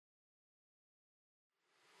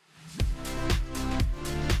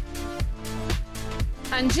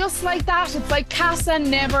And just like that, it's like Casa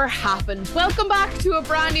never happened. Welcome back to a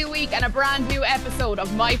brand new week and a brand new episode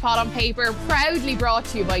of My Pot on Paper, proudly brought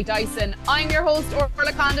to you by Dyson. I'm your host,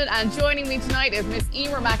 Orla Condon, and joining me tonight is Miss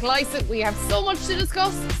Emer McLysaght. We have so much to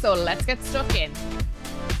discuss, so let's get stuck in.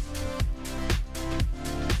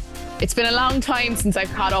 It's been a long time since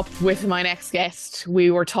I've caught up with my next guest. We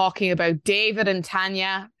were talking about David and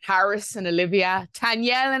Tanya, Harris and Olivia,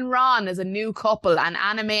 Danielle and Ron as a new couple, and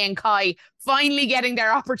Anna May and Kai finally getting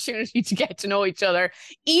their opportunity to get to know each other.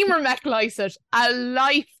 Emer McLysaght, a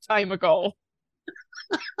lifetime ago.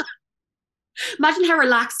 Imagine how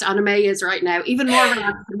relaxed Anna May is right now, even more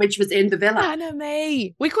relaxed than when she was in the villa. Anna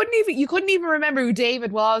May. You couldn't even remember who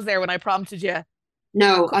David was there when I prompted you.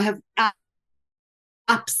 No, I have...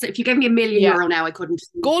 If you gave me €1 million now, I couldn't.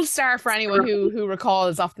 Gold star for anyone who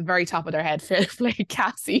recalls off the very top of their head. Fair play,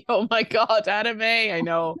 Cassie. Oh my God, Anna May. I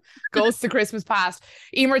know. Goes to Christmas past.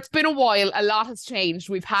 Emer, it's been a while. A lot has changed.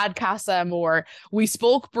 We've had Casa Amor. We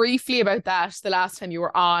spoke briefly about that the last time you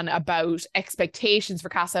were on, about expectations for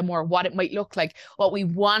Casa Amor, what it might look like, what we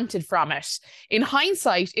wanted from it. In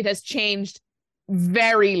hindsight, it has changed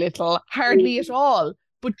very little, hardly at all.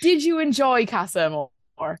 But did you enjoy Casa Amor?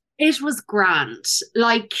 It was grand.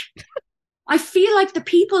 Like, I feel like the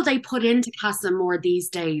people they put into Casa Amor these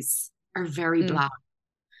days are very bland.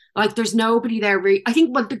 Like, there's nobody there. I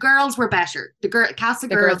think, the girls were better. The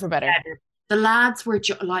girls were better. The lads were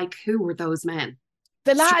like, who were those men?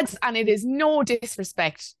 The lads, and it is no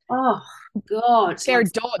disrespect. Oh God, they're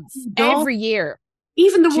duds every year.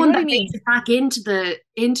 Even the one that makes it back into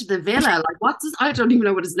the villa. Like, I don't even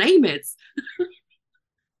know what his name is.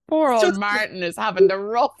 Poor old Martin is having the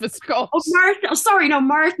roughest go. Oh, Martin. Oh, sorry, no,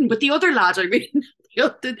 Martin, but the other lad, I mean.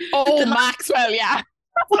 Maxwell, yeah.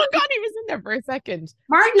 Oh, God, he was in there for a second.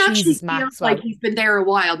 Martin actually feels like he's been there a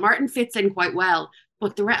while. Martin fits in quite well.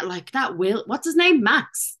 But the rest, like that Will, what's his name?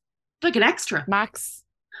 Max. Like an extra. Max.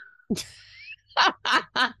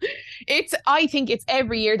 I think it's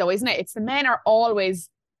every year though, isn't it? It's the men are always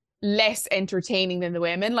less entertaining than the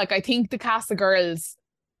women. Like, I think the Casa girls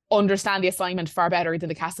understand the assignment far better than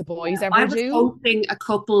the Casa boys ever do. I was hoping a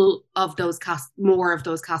couple of those more of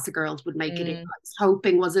those Casa girls would make it in. I was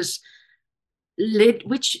hoping, was it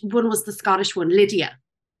which one was the Scottish one? Lydia.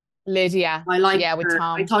 I like her. With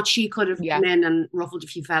Tom. I thought she could have come in and ruffled a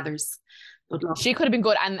few feathers. But look. She could have been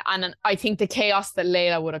good, and I think the chaos that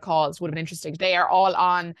Layla would have caused would have been interesting. They are all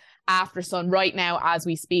on After Sun right now as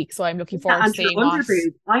we speak, so I'm looking forward to seeing what.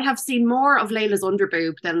 I have seen more of Layla's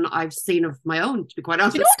underboob than I've seen of my own, to be quite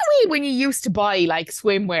honest. Do you know the way when you used to buy like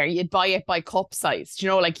swimwear, you'd buy it by cup size? Do you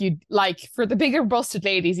know, like you'd for the bigger busted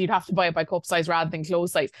ladies, you'd have to buy it by cup size rather than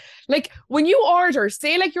clothes size. Like when you order,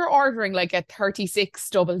 say like you're ordering like a 36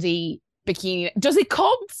 double D bikini, does it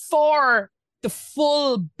come for the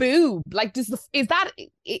full boob? Like, is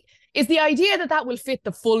the idea that will fit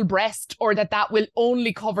the full breast, or that will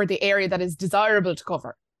only cover the area that is desirable to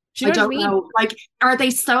cover? Do you know what I mean? Know. Like, are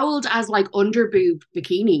they sold as like underboob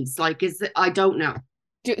bikinis? Like, I don't know.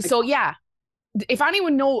 So yeah, if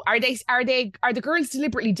anyone know, are the girls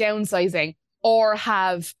deliberately downsizing, or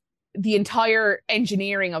have the entire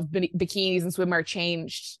engineering of bikinis and swimwear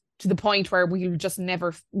changed to the point where we'll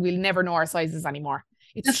never know our sizes anymore?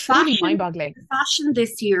 It's truly mind-boggling. The fashion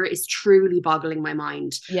this year is truly boggling my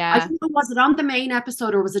mind. Yeah. I don't know, was it on the main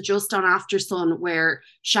episode or was it just on After Sun where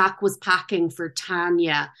Shaq was packing for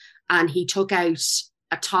Tanya and he took out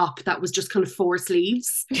a top that was just kind of 4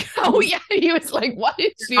 sleeves? Oh yeah, he was like, "What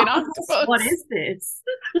is what is this?"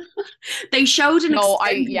 They showed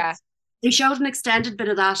They showed an extended bit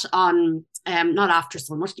of that on not After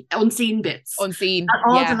Sun, Unseen bits. Unseen. And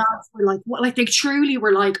all the lads were like, what? Like they truly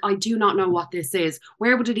were like, I do not know what this is.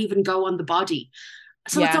 Where would it even go on the body?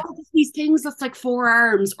 So it's all these things that's like 4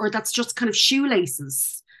 arms, or that's just kind of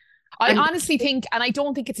shoelaces. I honestly think, and I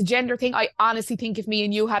don't think it's a gender thing, I honestly think if me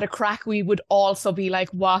and you had a crack, we would also be like,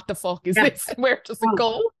 what the fuck is this? Where does it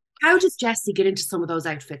go? How does Jessie get into some of those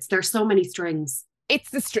outfits? There's so many strings. It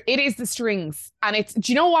is the strings, and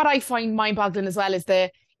do you know what I find mind-boggling as well is the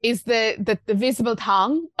visible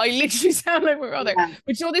thong. I literally sound like my brother.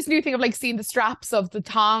 But you know this new thing of like seeing the straps of the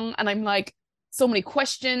thong, and I'm like, so many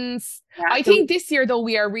questions. I think this year though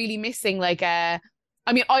we are really missing like I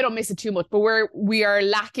don't miss it too much, but we are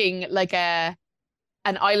lacking like an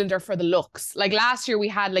islander for the looks. Like last year we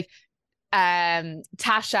had like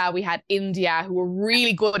Tasha, we had India, who were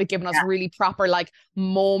really good at giving us really proper like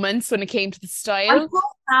moments when it came to the style.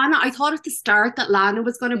 I thought at the start that Lana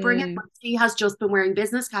was going to bring it, but she has just been wearing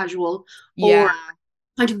business casual or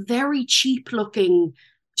kind of very cheap looking,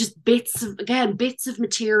 just bits of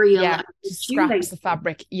material, scraps of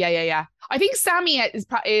fabric. I think Sammy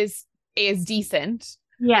is decent.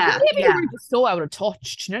 Yeah, Maybe yeah. we're just so out of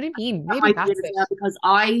touch. Do you know what I mean? That Maybe might be that's it as it. well, because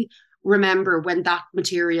I remember when that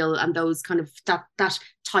material and those kind of that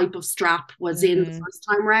type of strap was in the Mm, first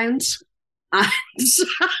time round. And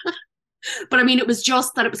but I mean, it was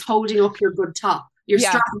just that it was holding up your good top, your yeah,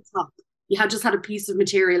 strap on top. You had just had a piece of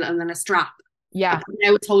material and then a strap. yeah. And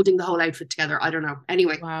now it's holding the whole outfit together. I don't know.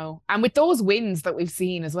 Anyway, Wow. And with those wins that we've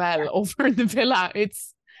seen as well over in the villa,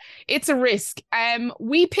 it's a risk.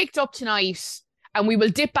 We picked up tonight, and we will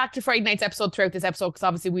dip back to Friday night's episode throughout this episode because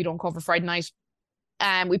obviously we don't cover Friday night.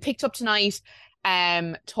 We picked up tonight,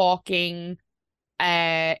 talking.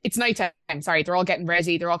 It's nighttime. Sorry, they're all getting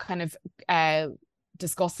ready. They're all kind of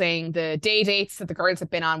discussing the day dates that the girls have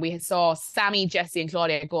been on. We saw Sammy, Jesse, and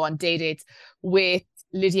Claudia go on day dates with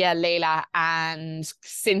Lydia, Layla, and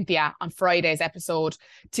Cynthia on Friday's episode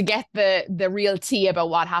to get the real tea about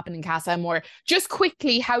what happened in Casa Amor. Just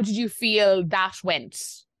quickly, how did you feel that went?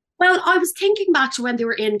 well, I was thinking back to when they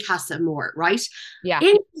were in Casa Amor, right? Yeah.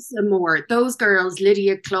 In Casa Amor, those girls,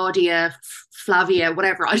 Lydia, Claudia, Flavia,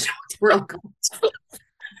 whatever, I don't know what they were all called.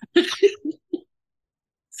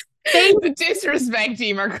 they, The disrespect,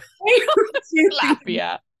 Emer. they were doing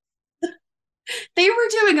Latvia. they were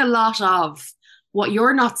doing a lot of what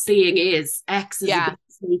you're not seeing is X is a Yeah. bit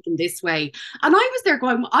sneaking this way. And I was there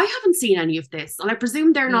going, I haven't seen any of this. And I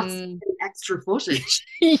presume they're not seeing extra footage.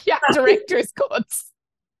 Yeah, director's cuts.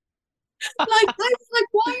 Like, I was like,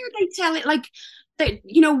 why are they telling, like, that,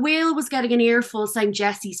 Will was getting an earful saying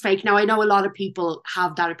Jesse's fake. Now, I know a lot of people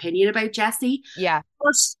have that opinion about Jesse, Yeah.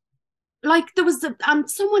 but like, there was and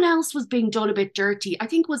someone else was being done a bit dirty. I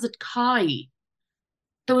think, was it Kai?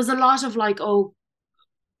 There was a lot of like, there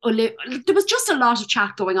was just a lot of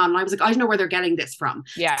chat going on. And I was like, I don't know where they're getting this from.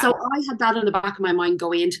 Yeah. So I had that in the back of my mind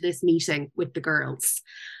going into this meeting with the girls.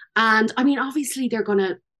 And I mean, obviously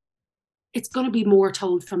it's going to be more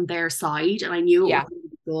told from their side. And I knew it was going to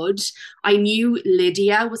be good. I knew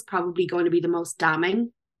Lydia was probably going to be the most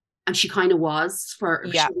damning. And she kind of was for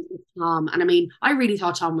Tom. And I mean, I really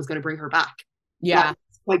thought Tom was going to bring her back. Yeah. Like, I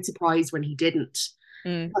was quite surprised when he didn't.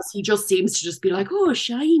 Because he just seems to just be like, oh,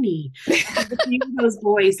 shiny. Those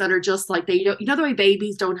boys that are just like, they don't, the way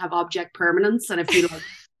babies don't have object permanence, and if you like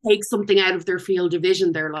take something out of their field of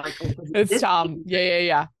vision, they're like, oh, it's Tom.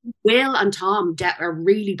 Yeah. Will and Tom are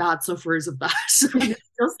really bad sufferers of that. It's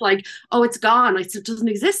just like, oh, it's gone. It doesn't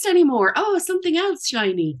exist anymore. Oh, something else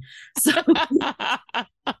shiny. So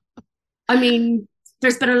I mean,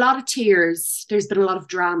 there's been a lot of tears. There's been a lot of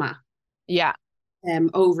drama. Yeah.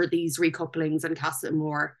 Over these recouplings and Casa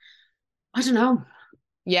Amor. I don't know.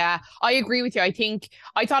 Yeah, I agree with you.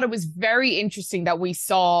 I thought it was very interesting that we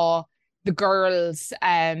saw the girls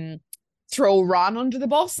throw Ron under the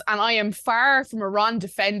bus. And I am far from a Ron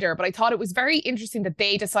defender, but I thought it was very interesting that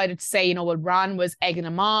they decided to say, well, Ron was egging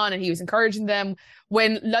them on and he was encouraging them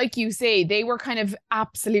when, like you say, they were kind of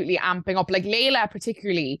absolutely amping up, like Layla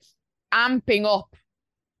particularly amping up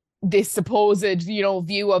this supposed,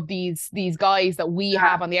 view of these guys that we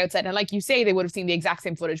have on the outside. And like you say, they would have seen the exact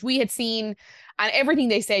same footage we had seen, and everything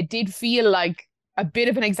they said did feel like a bit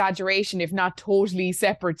of an exaggeration, if not totally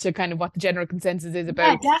separate to kind of what the general consensus is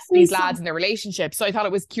about these lads and their relationship. So I thought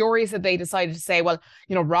it was curious that they decided to say, well,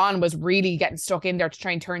 Ron was really getting stuck in there to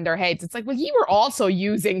try and turn their heads. It's like, well, you were also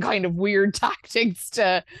using kind of weird tactics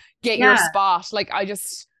to get your spot. Like, I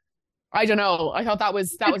don't know. I thought that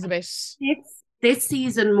was a bit... This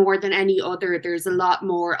season, more than any other, there's a lot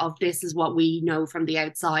more of this is what we know from the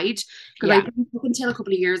outside. Because I think up until a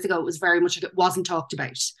couple of years ago, it was very much like it wasn't talked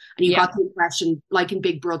about. And you got the impression, like in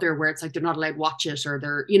Big Brother, where it's like they're not allowed to watch it, or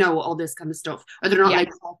they're, all this kind of stuff, or they're not allowed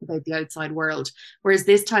to talk about the outside world. Whereas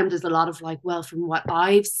this time there's a lot of like, well, from what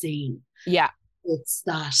I've seen, it's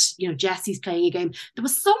that, Jesse's playing a game. There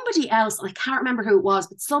was somebody else, and I can't remember who it was,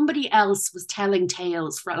 but somebody else was telling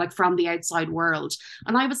tales from the outside world.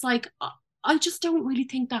 And I was like, I just don't really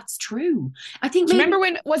think that's true. I think remember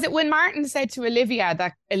when Martin said to Olivia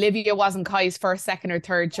that Olivia wasn't Kai's first, second, or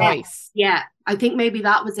third choice? Yeah, I think maybe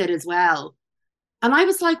that was it as well. And I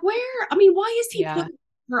was like, why is he putting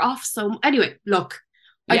her off so? Anyway, look,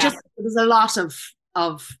 there's a lot of,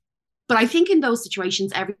 but I think in those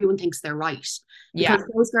situations, everyone thinks they're right. Because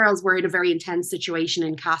those girls were in a very intense situation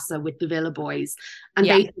in Casa with the Villa boys, and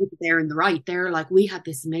they think they're in the right. They're like, we had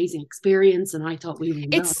this amazing experience, and I thought we would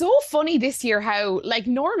know. It's so funny this year how, like,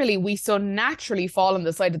 normally we so naturally fall on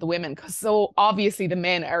the side of the women because so obviously the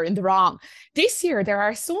men are in the wrong. This year, there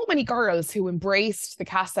are so many girls who embraced the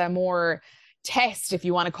Casa Amor test, if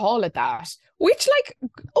you want to call it that, which, like,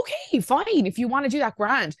 okay, fine, if you want to do that,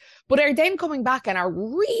 grand, but are then coming back and are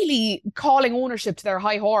really calling ownership to their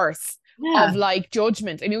high horse of like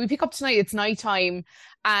judgment. I mean, we pick up tonight, it's nighttime,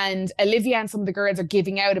 and Olivia and some of the girls are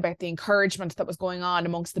giving out about the encouragement that was going on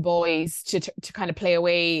amongst the boys to kind of play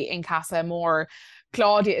away in Casa Amor.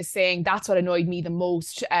 Claudia is saying that's what annoyed me the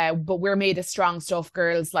most, but we're made of strong stuff,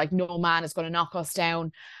 girls. Like, no man is going to knock us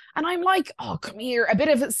down. And I'm like, oh, come here. A bit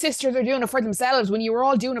of sisters are doing it for themselves. When you were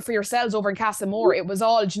all doing it for yourselves over in Casa Amor, it was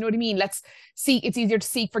all, do you know what I mean? Let's see. It's easier to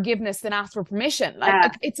seek forgiveness than ask for permission.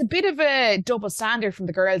 Like, it's a bit of a double standard from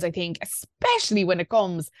the girls, I think, especially when it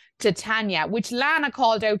comes to Tanya, which Lana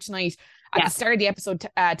called out tonight. At the start of the episode,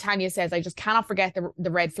 Tanya says, I just cannot forget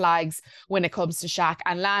the red flags when it comes to Shaq.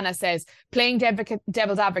 And Lana says, playing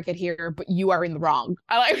devil's advocate here, but you are in the wrong.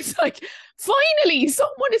 And I was like, finally,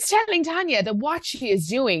 someone is telling Tanya that what she is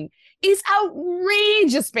doing is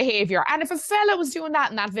outrageous behavior. And if a fella was doing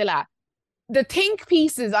that in that villa, the think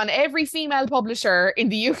pieces on every female publisher in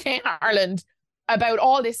the UK and Ireland about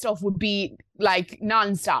all this stuff would be like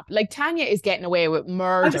non-stop. Like, Tanya is getting away with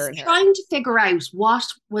murder. I was trying to figure out what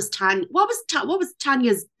was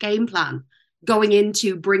Tanya's game plan going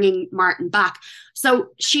into bringing Martin back. So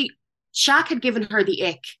Shaq had given her the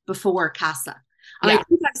ick before Casa. And I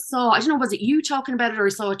think I don't know, was it you talking about it, or I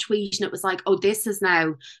saw a tweet and it was like, oh, this is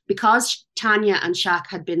now because Tanya and Shaq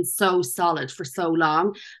had been so solid for so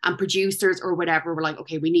long, and producers or whatever were like,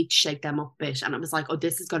 okay, we need to shake them up a bit. And it was like, oh,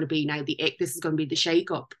 this is going to be now the ick. This is going to be the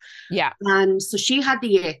shake up. Yeah. And so she had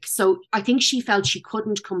the ick. So I think she felt she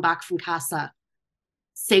couldn't come back from Casa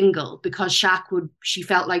single because she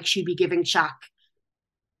felt like she'd be giving Shaq,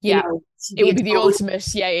 it would be the ultimate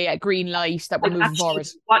green light that we're moving forward.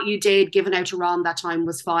 What you did giving out to Ron that time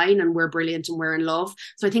was fine, and we're brilliant and we're in love.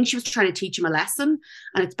 So I think she was trying to teach him a lesson,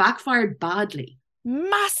 and it's backfired badly.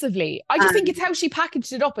 Massively. I just think it's how she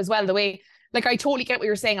packaged it up as well, the way, like, I totally get what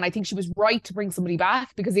you're saying, and I think she was right to bring somebody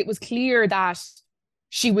back because it was clear that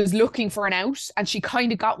she was looking for an out, and she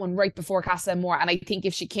kind of got one right before Casa Amor. And I think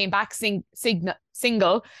if she came back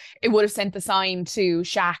single, it would have sent the sign to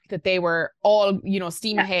Shaq that they were all,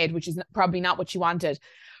 steam ahead, which is probably not what she wanted.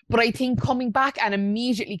 But I think coming back and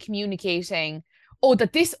immediately communicating,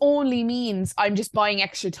 that this only means I'm just buying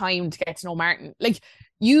extra time to get to know Martin. Like,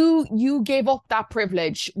 you gave up that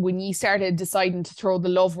privilege when you started deciding to throw the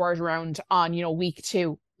love word around on, week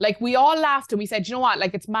 2. Like, we all laughed and we said, you know what,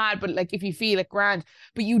 like, it's mad, but like, if you feel it, grand.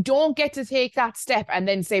 But you don't get to take that step and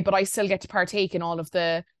then say, but I still get to partake in all of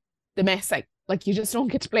the messing. Like, you just don't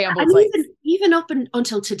get to play on both sides. Even up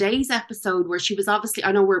until today's episode, where she was obviously,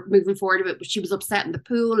 I know we're moving forward a bit, but she was upset in the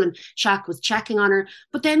pool and Shaq was checking on her.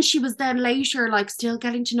 But then she was then later, like, still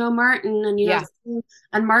getting to know Martin. And,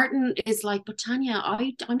 and Martin is like, but Tanya,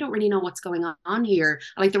 I don't really know what's going on here.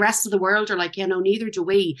 Like, the rest of the world are like, neither do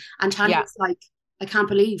we. And Tanya's like, I can't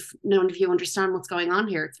believe none of you understand what's going on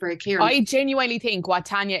here. It's very clear. I genuinely think what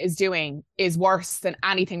Tanya is doing is worse than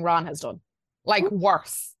anything Ron has done. Like,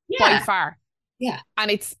 worse by far. Yeah.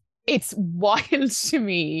 And it's wild to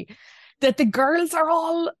me that the girls are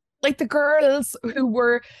all like, the girls who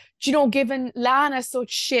were, giving Lana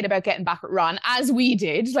such shit about getting back at Ron, as we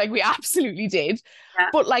did, like, we absolutely did. Yeah.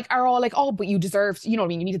 But like, are all like, oh, but you deserved, you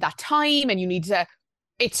needed that time, and you need to.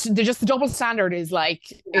 The double standard is like,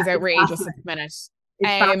 is outrageous at the minute.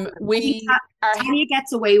 Tanya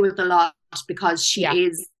gets away with a lot because she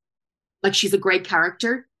is, like, she's a great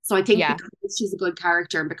character. So I think because she's a good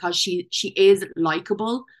character and because she is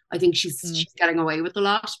likable, I think she's getting away with a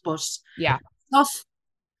lot. But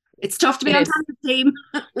it's tough to be on Tanya's team.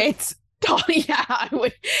 It's I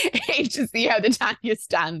would hate to see how the Tanya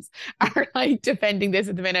stands are like defending this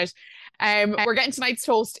at the minute. We're getting tonight's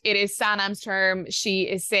toast. It is Sanam's term. She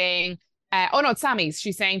is saying, it's Sammy's.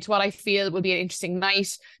 She's saying, to what I feel will be an interesting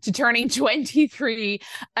night, to turning 23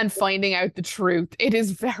 and finding out the truth. It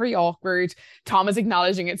is very awkward. Tom is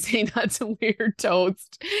acknowledging it, saying that's a weird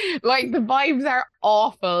toast. Like, the vibes are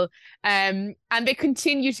awful. And they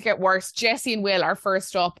continue to get worse. Jessie and Will are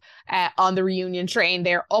first up on the reunion train.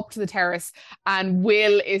 They're up to the terrace, and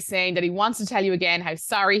Will is saying that he wants to tell you again how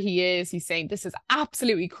sorry he is. He's saying, this has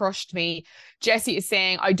absolutely crushed me. Jessie is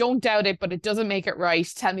saying, I don't doubt it, but it doesn't make it right.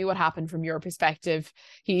 Tell me what happened from your perspective.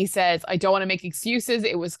 He says, I don't want to make excuses.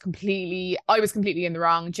 I was completely in the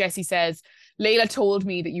wrong. Jessie says, Layla told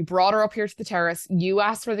me that you brought her up here to the terrace. You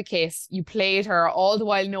asked for the kiss. You played her, all the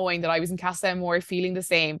while knowing that I was in Casa Amor feeling the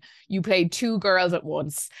same. You played 2 girls at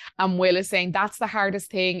once. And Will is saying, that's the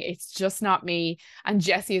hardest thing. It's just not me. And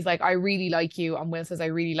Jessie is like, I really like you. And Will says, I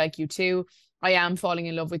really like you too. I am falling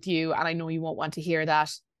in love with you, and I know you won't want to hear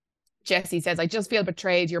that. Jessie says, I just feel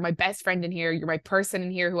betrayed. You're my best friend in here. You're my person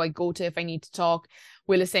in here who I go to if I need to talk.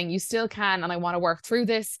 Will is saying, you still can, and I want to work through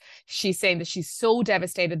this. She's saying that she's so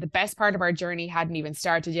devastated. The best part of our journey hadn't even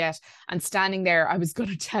started yet. And standing there, I was going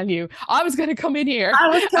to tell you, I was going to come in here and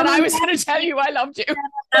I was going to tell you I loved you.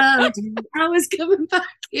 I was coming back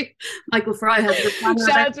here. Michael Fry has the plan.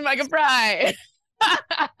 Shout out to Michael Fry.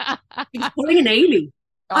 He's pulling an Ailey.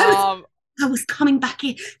 I was coming back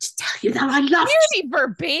in to tell you that I love you. Nearly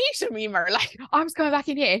verbatim, Emer. Like, I was coming back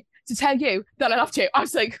in here to tell you that I loved you. I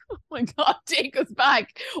was like, oh my God, take us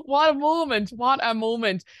back. What a moment. What a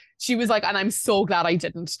moment. She was like, and I'm so glad I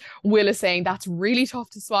didn't. Will is saying, that's really tough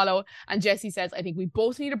to swallow. And Jessie says, I think we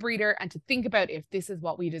both need a breather and to think about if this is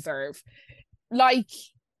what we deserve. Like,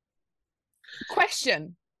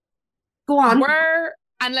 question. Go on.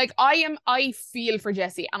 And like, I feel for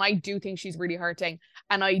Jessie, and I do think she's really hurting,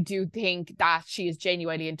 and I do think that she is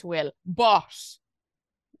genuinely into Will, but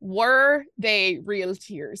were they real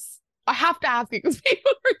tears? I have to ask it because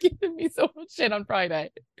people were giving me so much shit on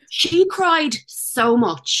Friday. She cried so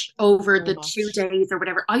much over the 2 days or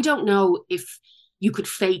whatever. I don't know if you could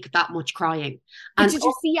fake that much crying. And did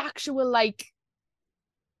you see actual, like,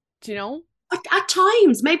 do you know? At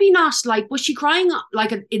times, maybe not. Like, was she crying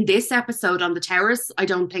like in this episode on the terrace? I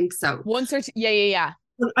don't think so. Once or two, yeah.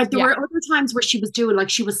 There were other times where she was doing, like,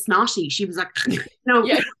 she was snotty. She was like, no.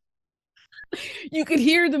 Yeah. You could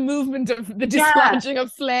hear the movement of the dislodging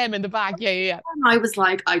of phlegm in the back. Yeah. And I was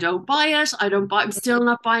like, I don't buy it. I'm still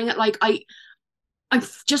not buying it. Like, I'm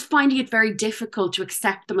just finding it very difficult to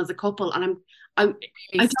accept them as a couple. And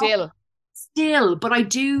still, but I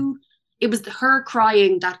do. It was her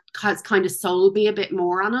crying that has kind of sold me a bit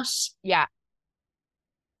more on it. Yeah.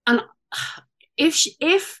 And if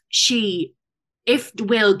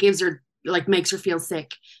Will gives her, like, makes her feel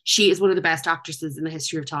sick, she is one of the best actresses in the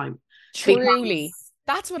history of time. Truly.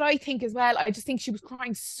 That's what I think as well. I just think she was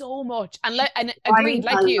crying so much. And agreed,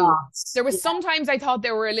 like you. There was sometimes I thought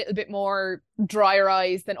there were a little bit more drier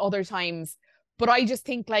eyes than other times. But I just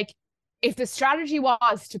think, like, if the strategy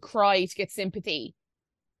was to cry to get sympathy,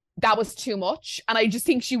 that was too much. And I just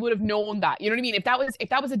think she would have known that. You know what I mean? If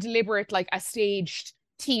that was a deliberate, like, a staged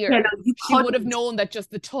tear, she would have known that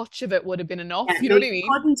just the touch of it would have been enough. You know what I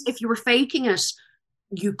mean? If you were faking it,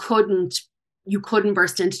 you couldn't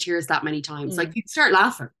burst into tears that many times. Like, you'd start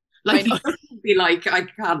laughing. Like, you'd be like,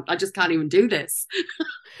 I just can't even do this.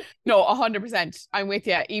 No, 100%. I'm with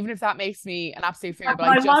you. Even if that makes me an absolute fear. But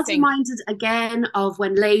I was reminded again of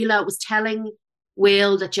when Layla was telling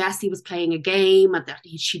Will that Jessie was playing a game and that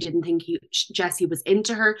she didn't think Jessie was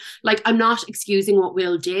into her. Like, I'm not excusing what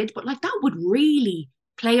Will did, but, like, that would really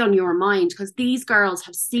play on your mind, because these girls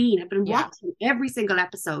have been watching every single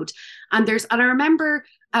episode. And I remember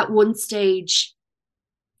at one stage,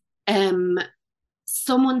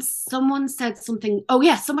 someone said something. Oh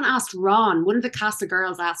yeah, someone asked Ron. One of the cast of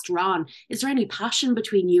girls asked Ron, "Is there any passion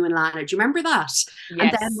between you and Lana?" Do you remember that? Yes.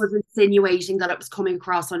 And then was insinuating that it was coming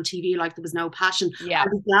across on TV like there was no passion. Yeah. I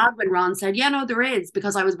was glad when Ron said, "Yeah, no, there is,"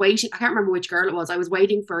 because I was waiting. I can't remember which girl it was. I was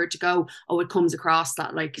waiting for it to go, "Oh, it comes across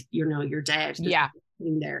that, like, you know, you're dead."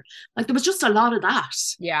 There, like, there was just a lot of that.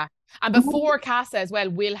 Yeah. And before Casa as well,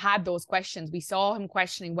 Will had those questions. We saw him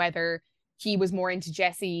questioning whether he was more into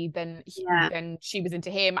Jessie than she was into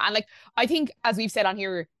him. And, like, I think, as we've said on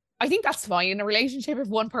here, I think that's fine in a relationship if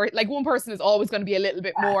one person is always going to be a little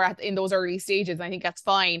bit more in those early stages. I think that's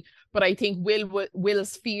fine. But I think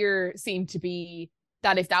Will's fear seemed to be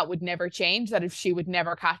that if that would never change, that if she would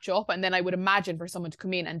never catch up, and then I would imagine for someone to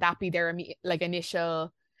come in and that be their, like,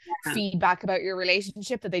 initial feedback about your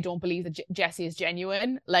relationship, that they don't believe that Jessie is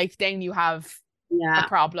genuine, like, then you have a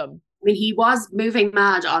problem. I mean, he was moving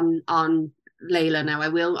mad on Layla now.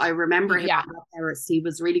 I remember him on Paris. He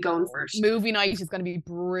was really going for it. Movie night is going to be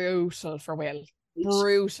brutal for Will.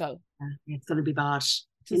 Brutal. Yeah, it's going to be bad.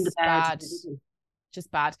 Just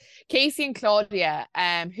bad. Casey and Claudia,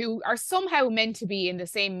 who are somehow meant to be in the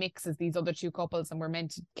same mix as these other two couples, and we're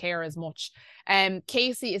meant to care as much.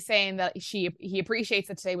 Casey is saying that he appreciates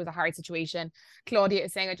that today was a hard situation. Claudia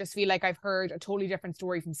is saying, I just feel like I've heard a totally different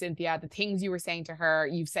story from Cynthia. The things you were saying to her,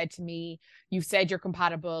 you've said to me. You've said you're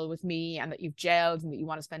compatible with me and that you've gelled and that you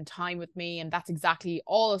want to spend time with me. And that's exactly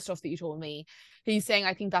all the stuff that you told me. He's saying,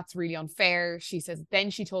 I think that's really unfair. She says,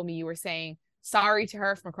 then she told me you were saying sorry to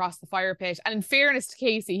her from across the fire pit. And in fairness to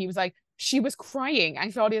Casey, he was like, she was crying.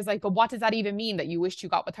 And Claudia's like, but what does that even mean, that you wished you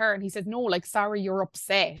got with her? And he says, no, like, sorry, you're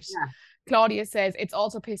upset. Yeah. Claudia says, it's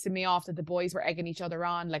also pissing me off that the boys were egging each other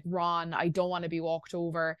on. Like, Ron, I don't want to be walked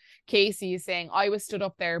over. Casey is saying, I was stood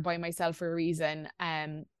up there by myself for a reason.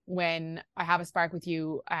 When I have a spark with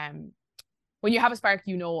you, when you have a spark,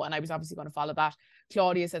 and I was obviously going to follow that.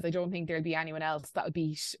 Claudia says, I don't think there'll be anyone else that'll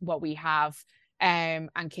beat what we have. And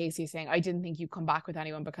Casey is saying, I didn't think you'd come back with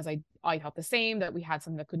anyone because I thought the same, that we had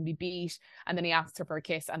something that couldn't be beat. And then he asks her for a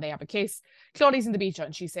kiss and they have a kiss. Claudia's in the beach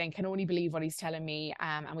and she's saying, can only believe what he's telling me,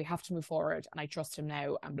 and we have to move forward and I trust him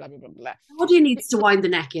now, and blah, blah, blah, blah. Claudia needs to wind the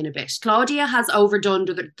neck in a bit. Claudia has overdone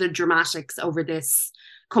the dramatics over this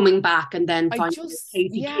coming back and then finding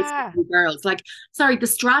Casey kissing the girls. Like, sorry, the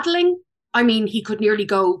straddling, I mean, he could nearly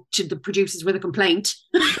go to the producers with a complaint.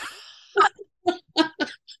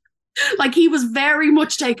 Like, he was very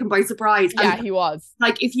much taken by surprise. Yeah, and, he was.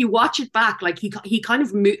 Like, if you watch it back, like he kind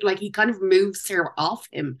of moves her off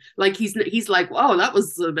him. Like he's like, whoa, that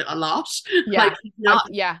was a lot. Yeah, like, he's not,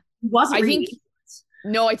 he wasn't.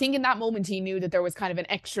 I think in that moment he knew that there was kind of an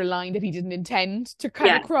extra line that he didn't intend to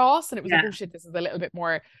kind of cross, and it was like, oh shit, this is a little bit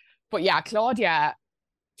more. But yeah, Claudia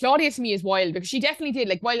to me is wild, because she definitely did,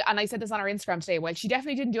 like, and I said this on our Instagram today, while she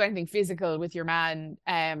definitely didn't do anything physical with your man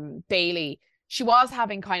Bailey, she was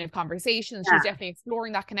having kind of conversations. She was definitely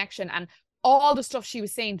exploring that connection, and all the stuff she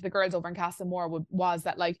was saying to the girls over in Castlemore was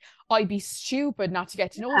that, like, I'd be stupid not to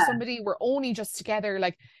get to know somebody. We're only just together.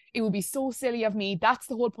 Like, it would be so silly of me. That's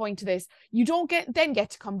the whole point to this. You don't get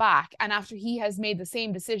to come back, and after he has made the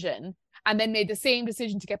same decision and then made the same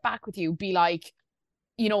decision to get back with you, be like,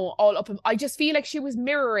 all up. I just feel like she was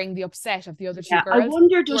mirroring the upset of the other two girls. I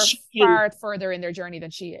wonder, does she far further in their journey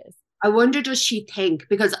than she is? I wonder, does she think,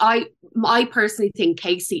 because I personally think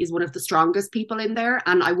Casey is one of the strongest people in there,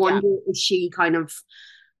 and I wonder if she kind of,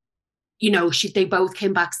 they both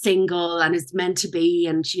came back single and is meant to be,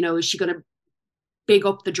 and is she going to big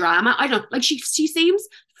up the drama? I don't know. Like, she seems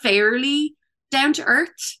fairly down to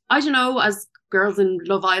earth. I don't know, as girls in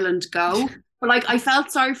Love Island go. But, like, I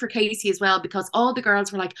felt sorry for Casey as well, because all the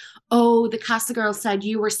girls were like, oh, the Casa girls said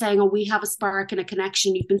you were saying, oh, we have a spark and a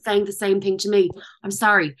connection. You've been saying the same thing to me. I'm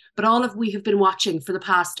sorry, but all of we have been watching for the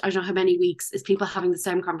past, I don't know how many weeks, is people having the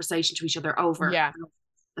same conversation to each other over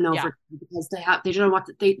and over, because they don't know what,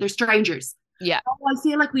 they're strangers. Yeah. Oh, I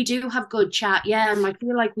feel like we do have good chat. Yeah. And I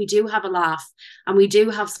feel like we do have a laugh and we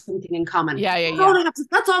do have something in common.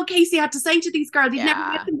 That's all Casey had to say to these girls. He'd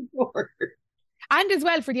never met them before. And as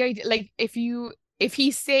well, for the idea, like, if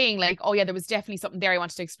he's saying, like, oh yeah, there was definitely something there I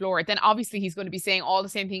wanted to explore, then obviously he's going to be saying all the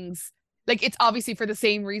same things. Like, it's obviously for the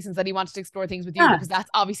same reasons that he wanted to explore things with you, because that's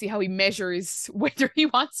obviously how he measures whether he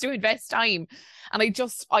wants to invest time. And I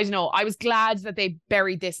don't know, I was glad that they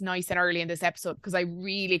buried this nice and early in this episode, because I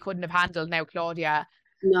really couldn't have handled now Claudia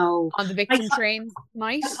on the victim train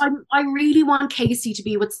night. I really want Casey to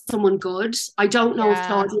be with someone good. I don't know if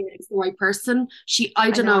Claudia is the right person.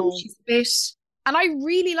 I don't know. She's a bit... And I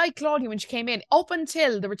really liked Claudia when she came in, up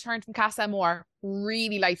until the return from Casa Amor.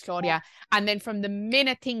 Really liked Claudia. And then from the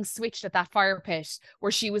minute things switched at that fire pit,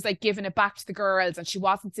 where she was like giving it back to the girls and she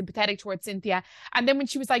wasn't sympathetic towards Cynthia. And then when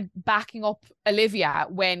she was like backing up Olivia,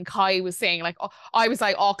 when Kai was saying, like, oh, I was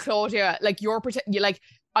like, oh, Claudia, like,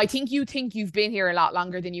 I think you've been here a lot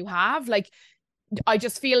longer than you have. Like, I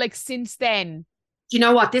just feel like since then, you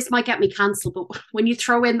know what, this might get me cancelled, but when you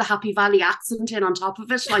throw in the Happy Valley accent in on top of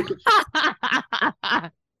it, like,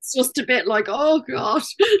 it's just a bit like, oh God.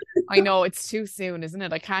 I know, it's too soon, isn't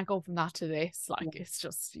it? I can't go from that to this. Like, it's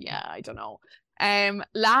just, I don't know.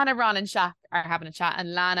 Lana, Ron and Shaq are having a chat,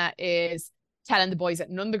 and Lana is telling the boys that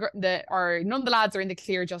none of the lads are in the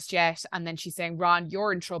clear just yet. And then she's saying, Ron,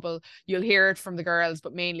 you're in trouble. You'll hear it from the girls,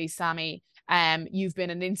 but mainly Sammy. You've been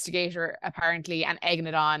an instigator apparently and egging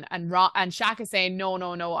it on. And Shaq is saying, no,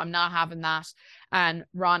 I'm not having that. And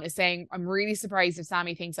Ron is saying, I'm really surprised if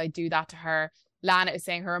Sammy thinks I'd do that to her. Lana is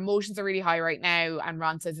saying her emotions are really high right now. And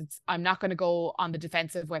Ron says, I'm not going to go on the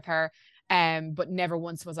defensive with her. But never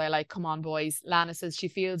once was I like, come on, boys. Lana says she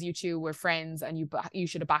feels you two were friends and you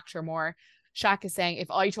should have backed her more. Shaq is saying,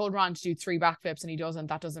 if I told Ron to do 3 backflips and he doesn't,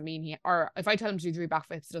 that doesn't mean if I tell him to do 3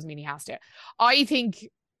 backflips, it doesn't mean he has to. I think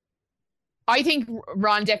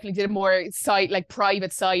Ron definitely did a more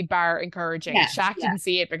private sidebar encouraging. Shaq didn't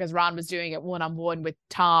see it because Ron was doing it one-on-one with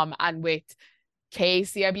Tom and with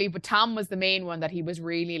Casey, I believe. But Tom was the main one that he was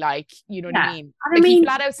really like, you know what I mean? Like, he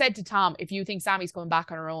flat out said to Tom, if you think Sammy's coming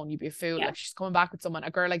back on her own, you'd be a fool. Like, she's coming back with someone.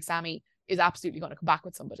 A girl like Sammy is absolutely going to come back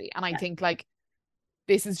with somebody. And I think, like,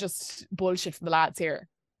 this is just bullshit from the lads here.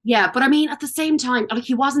 Yeah, but I mean, at the same time, like,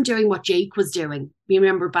 he wasn't doing what Jake was doing. You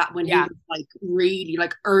remember back when he was like really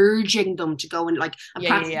like urging them to go and like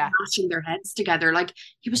practically mashing their heads together. Like,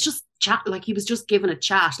 he was just he was just giving a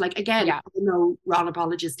chat. Like, again, I'm no Ron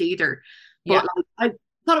apologist either. But like, I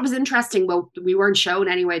thought it was interesting. Well, we weren't shown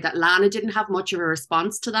anyway that Lana didn't have much of a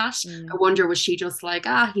response to that. I wonder, was she just like,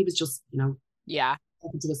 he was just,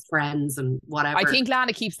 to his friends and whatever. I think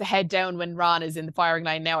Lana keeps the head down when Ron is in the firing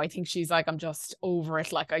line now. I think she's like, I'm just over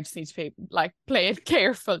it. Like, I just need to play it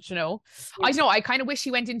careful, you know. Yeah. I don't know. I kind of wish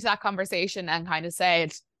he went into that conversation and kind of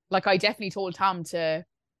said, like, I definitely told Tom to,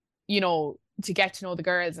 you know, to get to know the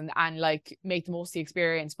girls and like make the most of the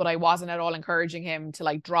experience, but I wasn't at all encouraging him to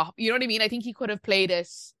like drop. You know what I mean? I think he could have played it.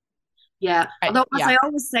 Yeah. Although, as I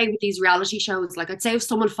always say with these reality shows, like I'd say if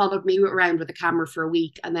someone followed me around with a camera for a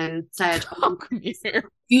week and then said, oh, come here.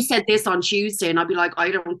 You said this on Tuesday, and I'd be like,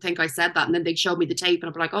 I don't think I said that. And then they'd show me the tape and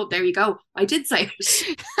I'd be like, oh, there you go. I did say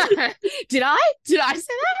it. Did I say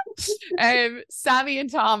that? Sammy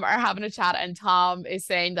and Tom are having a chat and Tom is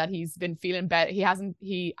saying that he's been feeling better. He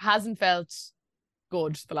hasn't felt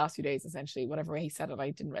good the last few days, essentially. Whatever way he said it,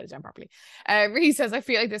 I didn't write it down properly. He says, I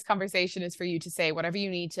feel like this conversation is for you to say whatever you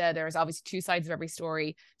need to. There's obviously two sides of every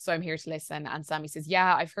story, so I'm here to listen. And Sammy says,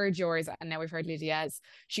 yeah, I've heard yours and now we've heard Lydia's.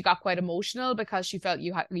 She got quite emotional because she felt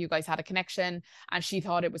you guys had a connection and she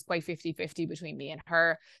thought it was quite 50-50 between me and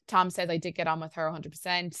her. Tom says, I did get on with her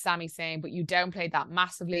 100%. Sammy saying, but you downplayed that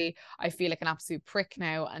massively. I feel like an absolute prick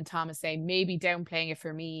now. And Tom is saying, maybe downplaying it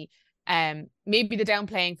for me, maybe the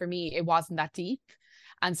downplaying for me, it wasn't that deep.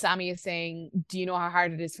 And Sammy is saying, do you know how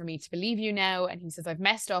hard it is for me to believe you now? And he says, I've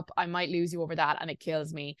messed up. I might lose you over that. And it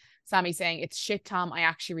kills me. Sammy's saying, it's shit, Tom. I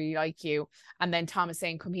actually really like you. And then Tom is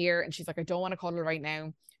saying, come here. And she's like, I don't want to cuddle right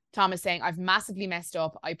now. Tom is saying, I've massively messed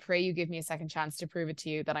up. I pray you give me a second chance to prove it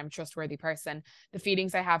to you that I'm a trustworthy person. The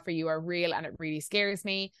feelings I have for you are real and it really scares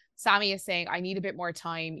me. Sammy is saying, I need a bit more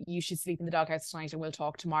time. You should sleep in the doghouse tonight and we'll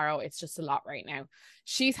talk tomorrow. It's just a lot right now.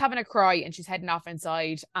 She's having a cry and she's heading off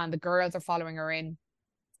inside and the girls are following her in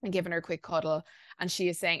and giving her a quick cuddle. And she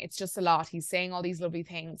is saying, it's just a lot. He's saying all these lovely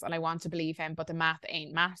things and I want to believe him, but the math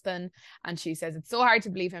ain't mathin'. And she says, it's so hard to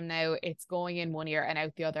believe him now. It's going in one ear and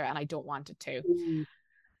out the other. And I don't want it to.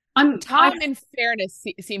 Tom, in fairness,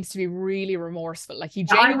 seems to be really remorseful. Like he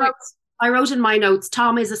genuinely... I wrote in my notes,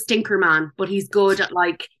 Tom is a stinker man, but he's good at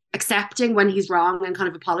like accepting when he's wrong and kind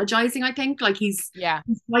of apologizing, I think. Like he's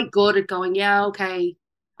quite good at going, yeah, okay.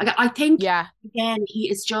 I think, again,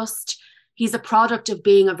 he's a product of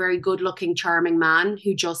being a very good looking, charming man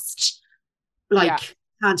who just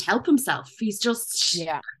can't help himself. He's just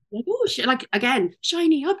like, oh shit, like again,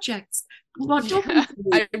 shiny objects. What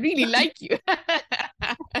I really like you.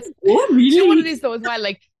 Oh, really? You know what it is though as well?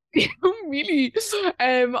 Like really,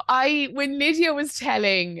 when Lydia was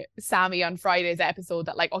telling Sammy on Friday's episode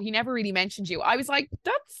that like, oh, he never really mentioned you, I was like,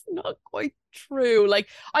 that's not quite true. Like,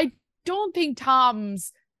 I don't think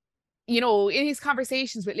Tom's, you know, in his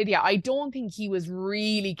conversations with Lydia, I don't think he was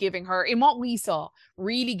really giving her, in what we saw,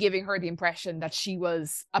 really giving her the impression that she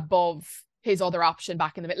was above his other option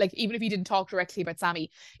back in the, like, even if he didn't talk directly about Sammy,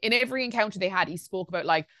 in every encounter they had, he spoke about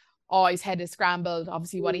like, oh, his head is scrambled.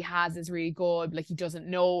 Obviously what he has is really good. Like he doesn't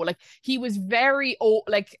know, like he was very,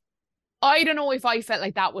 like, I don't know if I felt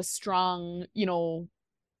like that was strong, you know,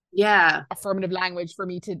 affirmative language for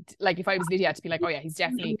me to, like, if I was Lydia, to be like, oh yeah, he's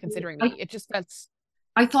definitely considering me. It just felt...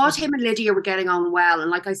 I thought him and Lydia were getting on well.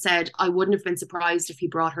 And like I said, I wouldn't have been surprised if he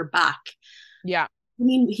brought her back. Yeah. I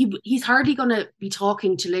mean, he's hardly going to be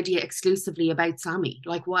talking to Lydia exclusively about Sammy.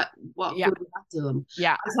 Like, what would that do him?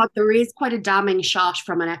 Yeah. I thought there is quite a damning shot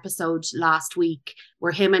from an episode last week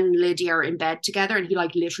where him and Lydia are in bed together and he,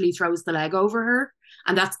 like, literally throws the leg over her.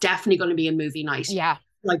 And that's definitely going to be a movie night. Yeah.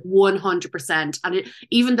 Like, 100%. And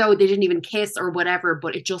even though they didn't even kiss or whatever,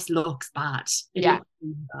 but it just looks bad. It looks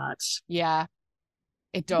really bad. Yeah.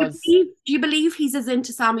 It does. Do you believe he's as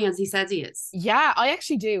into Sammy as he says he is? Yeah, I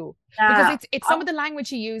actually do. Because it's some of the language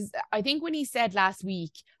he used. I think when he said last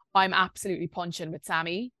week, I'm absolutely punching with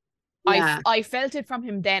Sammy, I felt it from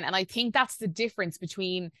him then. And I think that's the difference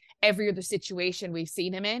between every other situation we've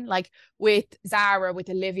seen him in. Like with Zara, with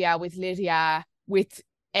Olivia, with Lydia, with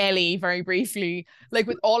Ellie, very briefly. Like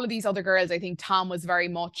with all of these other girls, I think Tom was very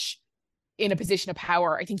much in a position of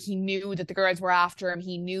power. I think he knew that the girls were after him.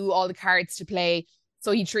 He knew all the cards to play.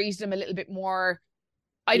 So he treated them a little bit more,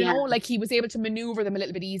 I don't know, like he was able to maneuver them a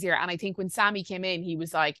little bit easier. And I think when Sammy came in, he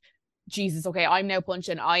was like, Jesus, okay, I'm now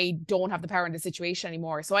punching. I don't have the power in the situation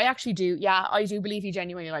anymore. So I actually do. Yeah, I do believe he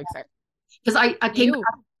genuinely likes her. Because I think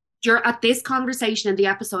at this conversation in the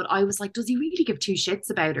episode, I was like, does he really give two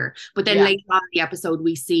shits about her? But then later on in the episode,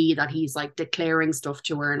 we see that he's like declaring stuff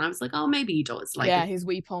to her. And I was like, oh, maybe he does. Like, his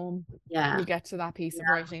wee poem. Yeah. We'll get to that piece of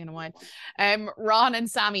writing in a while. Ron and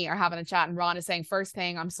Sammy are having a chat. And Ron is saying, first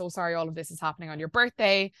thing, I'm so sorry all of this is happening on your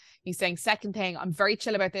birthday. He's saying, second thing, I'm very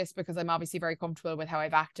chill about this because I'm obviously very comfortable with how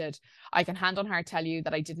I've acted. I can hand on heart tell you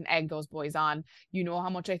that I didn't egg those boys on. You know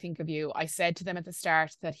how much I think of you. I said to Tom at the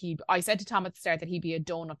start that he'd be a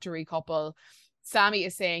donut to recouple. Sammy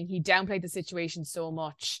is saying he downplayed the situation so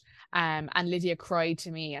much. And Lydia cried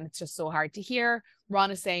to me, and it's just so hard to hear.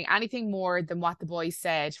 Ron is saying anything more than what the boys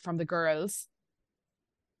said from the girls.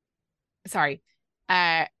 Sorry.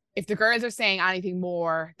 If the girls are saying anything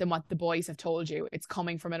more than what the boys have told you, it's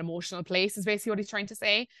coming from an emotional place, is basically what he's trying to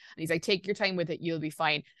say. And he's like, take your time with it, you'll be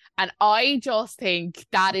fine. And I just think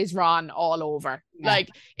that is Ron all over. Yeah. Like,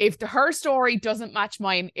 if her story doesn't match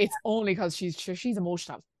mine, it's only because she's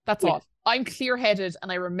emotional. That's all. I'm clear-headed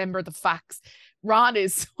and I remember the facts. Ron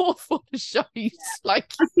is so full of shite. Yeah.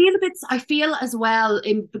 Like, I feel as well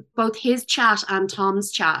in both his chat and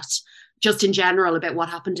Tom's chat, just in general about what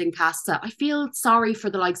happened in Casa, I feel sorry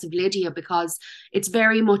for the likes of Lydia, because it's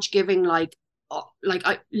very much giving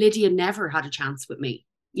Lydia never had a chance with me.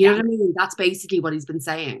 You know what I mean? That's basically what he's been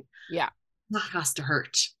saying. Yeah. That has to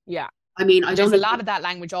hurt. Yeah. I mean, there's a lot of that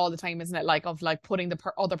language all the time, isn't it? Like, of like putting the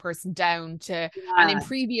other person down to, and in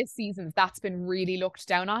previous seasons, that's been really looked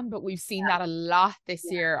down on, but we've seen that a lot this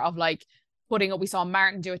year of like putting up. We saw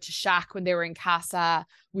Martin do it to Shaq when they were in Casa.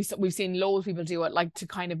 We've seen loads of people do it, like, to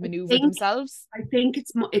kind of maneuver themselves. I think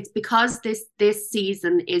it's because this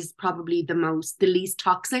season is probably the least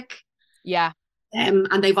toxic. Yeah. And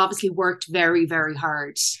they've obviously worked very, very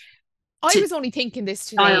hard. I was only thinking this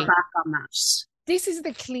today. Dial back on that. This is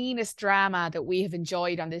the cleanest drama that we have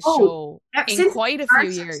enjoyed on this show in quite a few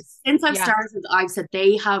years. Since I've started, I've said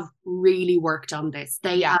they have really worked on this.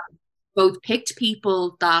 They have both picked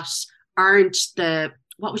people that aren't the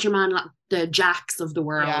Jacks of the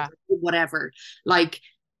world, whatever. Like,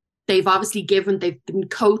 they've obviously they've been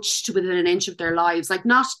coached within an inch of their lives, like,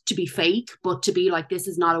 not to be fake, but to be like, this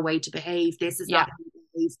is not a way to behave. This is not how to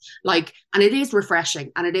behave. Like, and it is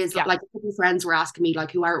refreshing. And it is like, a couple of friends were asking me,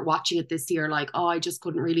 like, who aren't watching it this year, like, oh, I just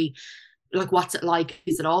couldn't really, like, what's it like?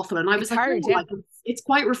 Is it awful? And I was like, it's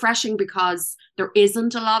quite refreshing, because there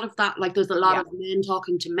isn't a lot of that. Like, there's a lot of men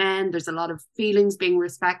talking to men. There's a lot of feelings being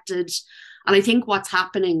respected. And I think what's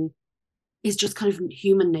happening is just kind of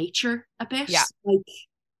human nature a bit. Yeah. Like,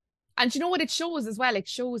 and you know what it shows as well? It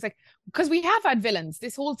shows, like, because we have had villains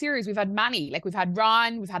this whole series. We've had many. Like, we've had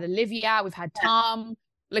Ron, we've had Olivia, we've had Tom.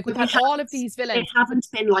 Like, we've had all of these villains. They haven't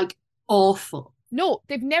been, like, awful. No,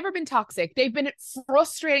 they've never been toxic. They've been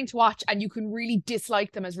frustrating to watch, and you can really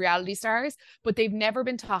dislike them as reality stars, but they've never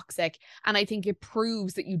been toxic. And I think it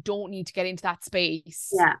proves that you don't need to get into that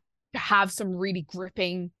space to have some really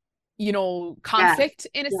gripping, conflict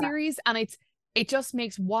in a series. And it just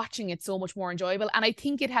makes watching it so much more enjoyable. And I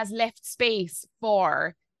think it has left space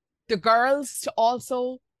for the girls to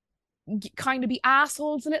also kind of be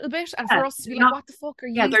assholes a little bit, and for us to be like, what the fuck are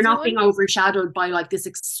you doing? They're not being overshadowed by, like, this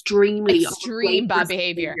extreme bad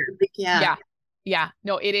behavior.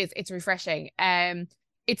 No, it's refreshing.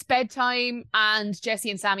 It's bedtime, and Jesse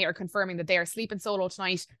and Sammy are confirming that they are sleeping solo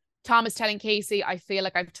tonight. Tom is telling Casey, I feel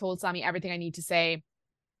like I've told Sammy everything I need to say.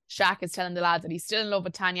 Shaq is telling the lads that he's still in love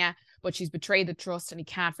with Tanya, but she's betrayed the trust and he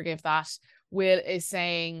can't forgive that. Will is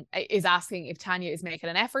asking if Tanya is making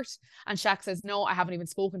an effort, and Shaq says, no, I haven't even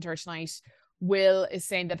spoken to her tonight. Will is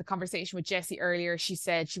saying that the conversation with Jesse earlier, she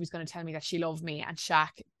said she was going to tell me that she loved me, and Shaq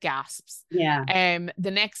gasps. Yeah.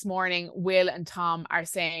 The next morning, Will and Tom are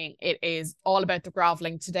saying it is all about the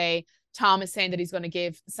groveling today. Tom is saying that he's going to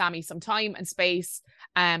give Sammy some time and space,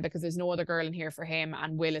 because there's no other girl in here for him.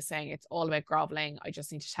 And Will is saying it's all about groveling. I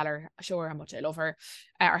just need to show her how much I love her,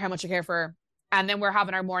 or how much I care for her. And then we're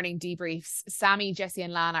having our morning debriefs. Sammy, Jesse,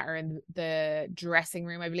 and Lana are in the dressing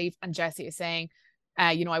room, I believe. And Jesse is saying,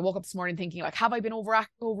 I woke up this morning thinking, like, have I been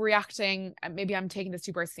overreacting? And maybe I'm taking this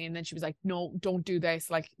too personally. And then she was like, no, don't do this.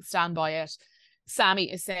 Like, stand by it. Sammy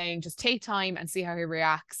is saying, just take time and see how he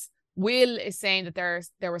reacts. Will is saying that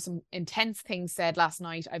there were some intense things said last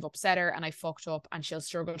night. I've upset her and I fucked up, and she'll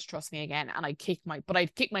struggle to trust me again. And I'd kick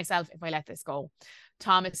myself if I let this go.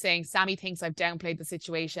 Tom is saying, Sammy thinks I've downplayed the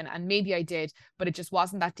situation, and maybe I did, but it just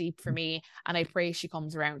wasn't that deep for me, and I pray she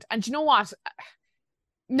comes around. And you know what?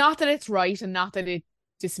 Not that it's right, and not that it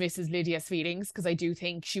dismisses Lydia's feelings, because I do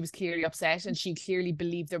think she was clearly upset, and she clearly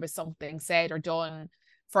believed there was something said or done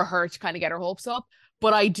for her to kind of get her hopes up.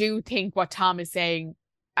 But I do think what Tom is saying,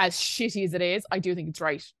 as shitty as it is, I do think it's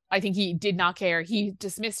right. I think he did not care. He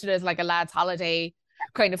dismissed it as like a lad's holiday,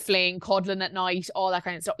 kind of fling, cuddling at night, all that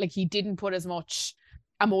kind of stuff. Like, he didn't put as much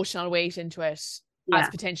emotional weight into it as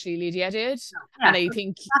potentially Lydia did. Yeah, and I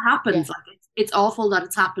think that happens. Like, it's awful that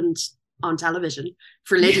it's happened on television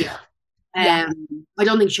for Lydia. I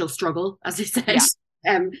don't think she'll struggle, as I said.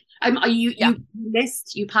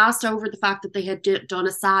 You passed over the fact that they had done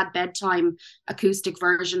a sad bedtime acoustic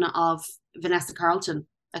version of Vanessa Carlton.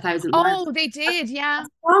 1,000 Words. Oh, they did, yeah.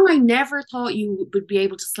 Song I never thought you would be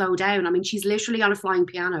able to slow down. I mean, she's literally on a flying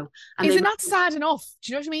piano, and Is they it not sad enough?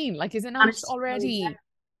 Do you know what I mean? Like, is it and not it's already?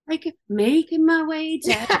 like making my way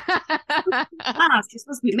down. You're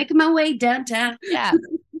supposed to be making my way downtown. Yeah,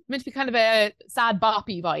 meant to be kind of a sad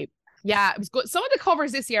boppy vibe. Yeah, it was good. Some of the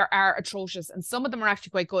covers this year are atrocious, and some of them are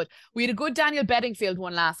actually quite good. We had a good Daniel Bedingfield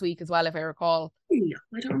one last week as well, if I recall. I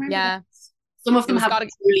don't remember. Yeah, that. Some of them have gotta...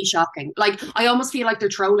 been really shocking. Like, I almost feel like they're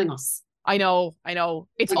trolling us. I know.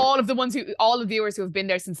 It's Like, all of the ones all the viewers who have been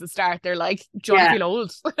there since the start. They're like, do you want to feel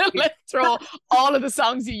old? Let's throw all of the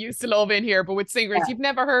songs you used to love in here, but with singers you've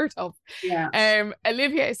never heard of. Yeah.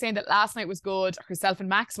 Olivia is saying that last night was good. Herself and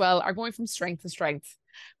Maxwell are going from strength to strength.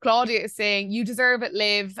 Claudia is saying, you deserve it,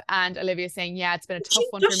 Liv. And Olivia is saying, yeah, it's been a tough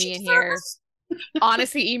one for me in here.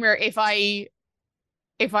 Honestly, Emer, if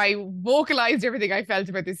I vocalized everything I felt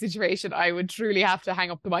about this situation, I would truly have to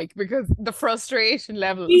hang up the mic because the frustration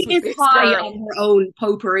level. She is high on her own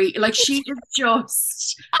potpourri. Like, she is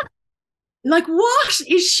just like, what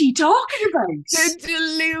is she talking about? The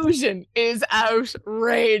delusion is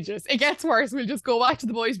outrageous. It gets worse. We'll just go back to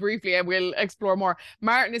the boys briefly and we'll explore more.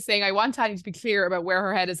 Martin is saying, I want Tanya to be clear about where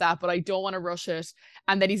her head is at, but I don't want to rush it.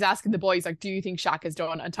 And then he's asking the boys, like, do you think Shaq is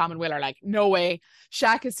done? And Tom and Will are like, no way.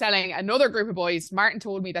 Shaq is telling another group of boys, Martin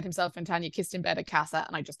told me that himself and Tanya kissed in bed at Casa,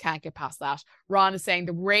 and I just can't get past that. Ron is saying,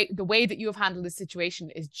 the way that you have handled this situation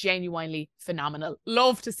is genuinely phenomenal.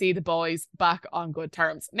 Love to see the boys back on good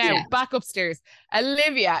terms. Now, back upstairs.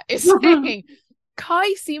 Olivia is saying,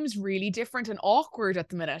 Kai seems really different and awkward at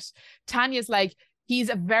the minute. Tanya's like, he's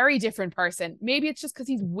a very different person. Maybe it's just because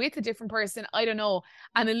he's with a different person. I don't know.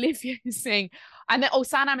 And Olivia is saying, and then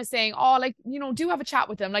Sanam is saying, oh, like, you know, do have a chat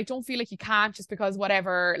with them. Like, don't feel like you can't just because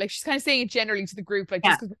whatever. Like, she's kind of saying it generally to the group, like,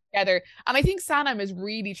 just because we're together. And I think Sanam is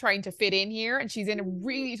really trying to fit in here, and she's in a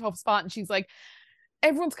really tough spot. And she's like,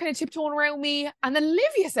 everyone's kind of tiptoeing around me. And then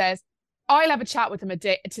Olivia says, I'll have a chat with him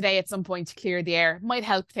today at some point to clear the air. Might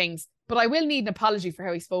help things, but I will need an apology for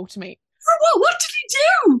how he spoke to me. For what? What did he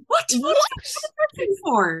do? What did he do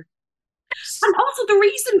for? And also, the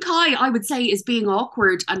reason Kai, I would say, is being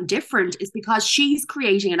awkward and different is because she's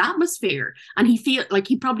creating an atmosphere, and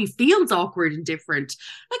he probably feels awkward and different.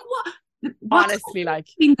 Like, what? Honestly, like,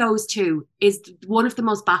 between those two is one of the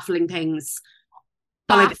most baffling things.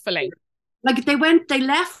 Baffling. Like, they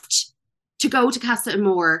left to go to Casa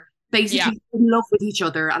Amor, basically in love with each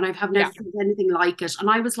other, and I have never seen anything like it. And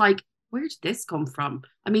I was like, where did this come from?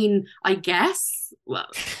 I mean, I guess, well,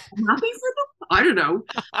 I'm happy for them. I don't know.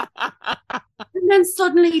 And then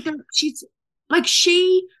suddenly she's like,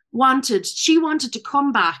 she wanted to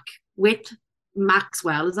come back with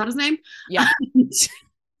Maxwell. Is that his name? Yeah.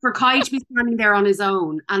 For Kai to be standing there on his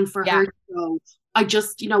own, and for her to go, I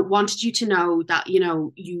just, wanted you to know that,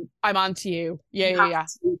 I'm on to you. Yeah.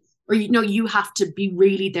 Or, you have to be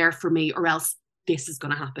really there for me, or else this is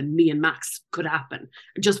going to happen. Me and Max could happen.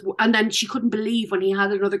 And then she couldn't believe when he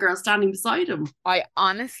had another girl standing beside him. I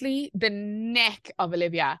honestly, the neck of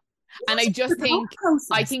Olivia. And I just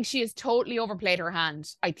think she has totally overplayed her hand.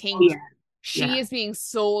 I think she is being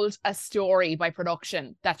sold a story by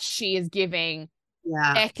production that she is giving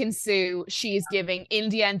Ekin-Su, she is giving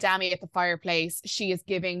India and Dami at the fireplace, she is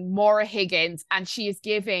giving Maura Higgins, and she is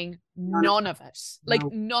giving none of it. Like,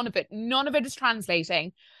 none of it. None of it is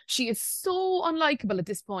translating. She is so unlikable at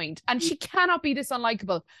this point, and she cannot be this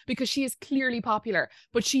unlikable because she is clearly popular,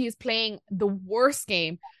 but she is playing the worst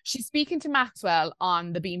game. She's speaking to Maxwell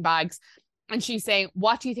on the beanbags, and she's saying,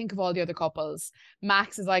 what do you think of all the other couples?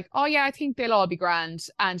 Max is like, oh yeah, I think they'll all be grand.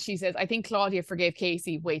 And she says, I think Claudia forgave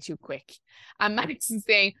Casey way too quick. And Max is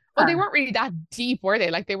saying, well, they weren't really that deep, were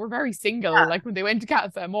they? Like, they were very single, like when they went to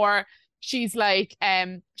Casa Amor. She's like,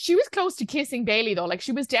 she was close to kissing Bailey though. Like,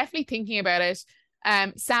 she was definitely thinking about it.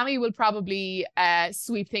 Sammy will probably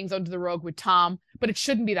sweep things under the rug with Tom, but it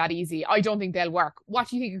shouldn't be that easy. I don't think they'll work. What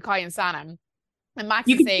do you think of Kai and Sanam? And Max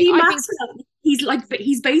is saying, I think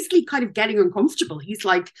he's basically kind of getting uncomfortable. He's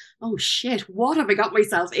like, oh shit, what have I got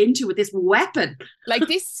myself into with this weapon? Like,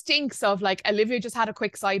 this stinks of, like, Olivia just had a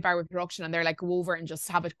quick sidebar with production and they're like, go over and just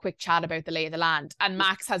have a quick chat about the lay of the land. And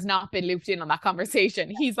Max has not been looped in on that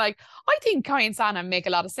conversation. He's like, I think Kai and Sanam make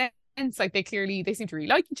a lot of sense. Like, they seem to really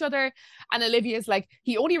like each other. And Olivia's like,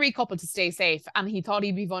 he only recoupled to stay safe, and he thought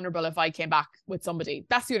he'd be vulnerable if I came back with somebody.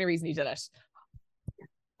 That's the only reason he did it.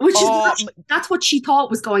 Which is that's what she thought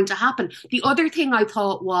was going to happen. The other thing I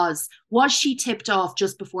thought was she tipped off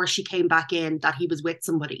just before she came back in that he was with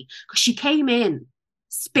somebody? Because she came in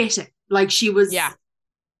spitting like she was. Yeah.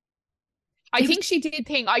 I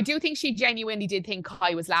do think she genuinely did think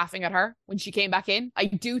Kai was laughing at her when she came back in. I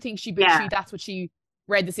do think that's what she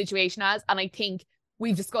read the situation as. And I think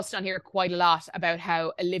we've discussed on here quite a lot about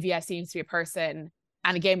how Olivia seems to be a person,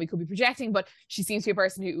 and again, we could be projecting, but she seems to be a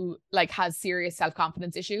person who like has serious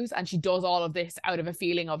self-confidence issues, and she does all of this out of a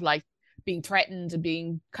feeling of like being threatened and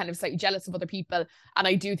being kind of slightly jealous of other people. And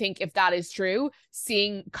I do think if that is true,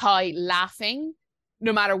 seeing Kai laughing,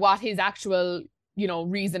 no matter what his actual, you know,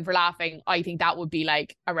 reason for laughing, I think that would be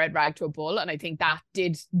like a red rag to a bull. And I think that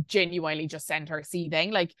did genuinely just send her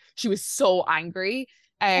seething. Like she was so angry.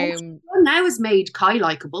 Now has made Kai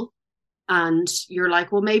likable. And you're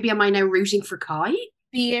like, well, maybe am I now rooting for Kai?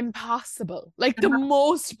 The impossible, like the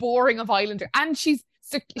most boring of Islander. And she's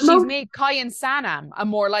made Kai and Sanam a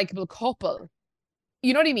more likable couple.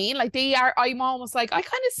 You know what I mean? Like they are, I'm almost like, I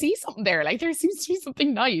kind of see something there. Like there seems to be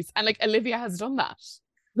something nice. And like Olivia has done that.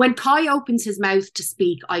 When Kai opens his mouth to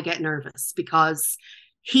speak, I get nervous because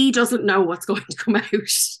he doesn't know what's going to come out.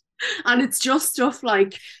 And it's just stuff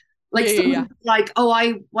like like, oh,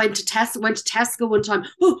 I went to Tesco one time.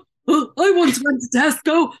 Oh, I once went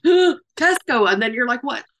to Tesco. And then you're like,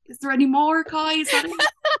 what? Is there any more, Kai? Is that it?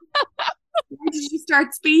 Why did you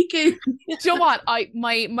start speaking? Do you know what?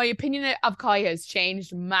 My opinion of Kai has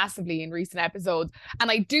changed massively in recent episodes. And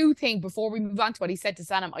I do think, before we move on to what he said to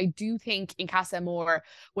Sanam, I do think in Casa Amor,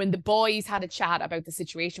 when the boys had a chat about the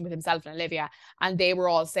situation with himself and Olivia, and they were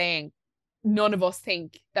all saying, none of us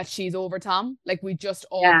think that she's over Tom. Like we just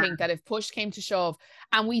all think that if push came to shove,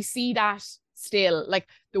 and we see that still, like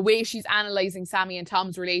the way she's analyzing Sammy and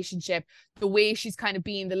Tom's relationship, the way she's kind of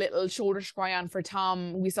being the little shoulder scry on for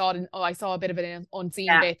Tom. We saw it in, I saw a bit of it in Unseen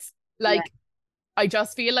Bits. Like I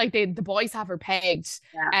just feel like the boys have her pegged.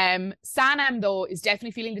 Sanam though is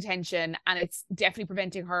definitely feeling the tension, and it's definitely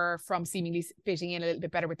preventing her from seemingly fitting in a little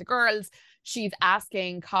bit better with the girls. She's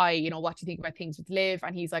asking Kai, you know, what do you think about things with Liv?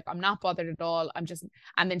 And he's like, I'm not bothered at all.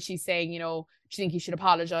 And then she's saying, you know, she think he should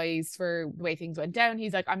apologize for the way things went down.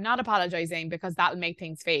 He's like, I'm not apologizing because that'll make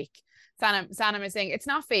things fake. Sanam is saying it's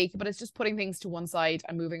not fake, but it's just putting things to one side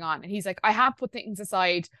and moving on. And he's like, I have put things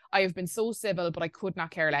aside. I have been so civil, but I could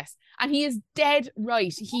not care less. And he is dead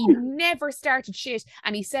right. He never started shit.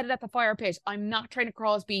 And he said it at the fire pit. I'm not trying to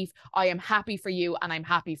cause beef. I am happy for you and I'm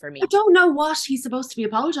happy for me. I don't know what he's supposed to be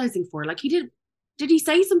apologizing for. Like did he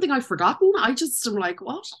say something I've forgotten? I just am like,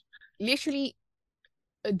 what? Literally,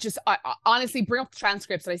 I honestly bring up the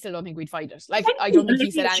transcripts and I still don't think we'd find it. Like I don't think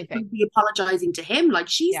he said anything. Be apologizing to him. Like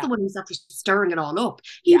she's the one who's after stirring it all up.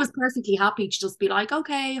 He was perfectly happy to just be like,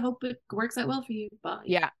 okay, hope it works out well for you. But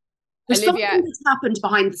there's something that's happened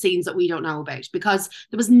behind the scenes that we don't know about, because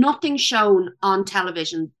there was nothing shown on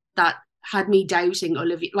television that had me doubting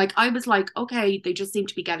Olivia. Like I was like, okay, they just seem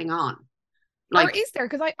to be getting on. Like, or is there?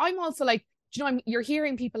 Because I'm also like, do you know, you're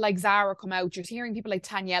hearing people like Zara come out, you're hearing people like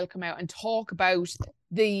Tanyel come out and talk about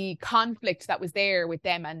the conflict that was there with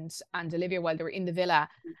them and Olivia while they were in the villa.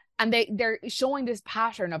 And they're showing this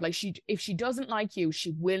pattern of like, if she doesn't like you,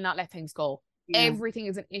 she will not let things go. Everything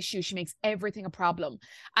is an issue. She makes everything a problem.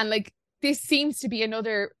 And like, this seems to be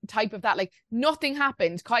another type of that. Like nothing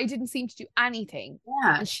happened. Kai didn't seem to do anything.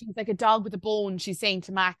 And she's like a dog with a bone. She's saying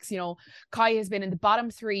to Max, you know, Kai has been in the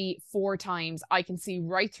bottom 4 times. I can see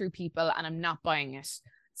right through people and I'm not buying it.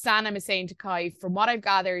 Sanam is saying to Kai, from what I've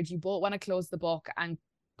gathered, you both want to close the book and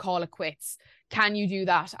call it quits. Can you do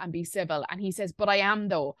that and be civil? And he says, but I am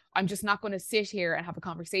though. I'm just not going to sit here and have a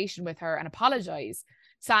conversation with her and apologize.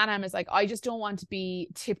 Sanam is like, I just don't want to be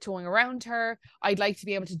tiptoeing around her. I'd like to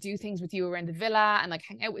be able to do things with you around the villa and like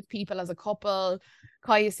hang out with people as a couple.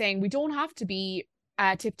 Kai is saying, we don't have to be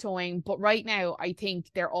tiptoeing, but right now I think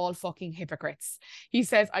they're all fucking hypocrites. He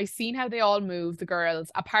says, I've seen how they all move, the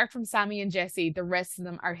girls. Apart from Sammy and Jessie, the rest of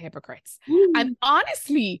them are hypocrites. And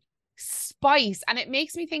honestly, spice. And it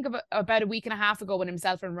makes me think of about a week and a half ago when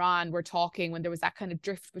himself and Ron were talking, when there was that kind of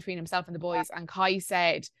drift between himself and the boys, and Kai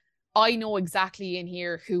said, I know exactly in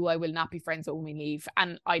here who I will not be friends with when we leave,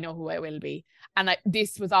 and I know who I will be. And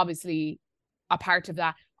this was obviously a part of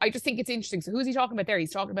that. I just think it's interesting. So who's he talking about there?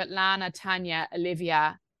 He's talking about Lana, Tanya,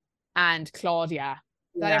 Olivia, and Claudia.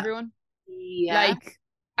 Is that everyone? Yeah. Like,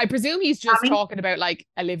 I presume he's just talking about like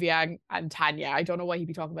Olivia and Tanya. I don't know why he'd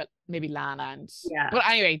be talking about maybe Lana and but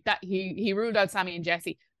anyway, that he ruled out Sammy and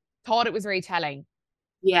Jessie. Thought it was very telling.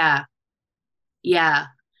 Yeah.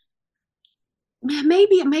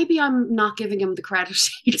 Maybe I'm not giving him the credit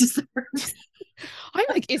he deserves. I'm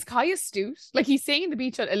like, is Kai astute? Like he's saying in the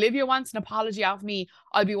beach that Olivia wants an apology off me.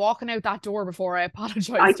 I'll be walking out that door before I apologize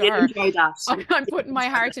to her. I did enjoy that. I'm putting my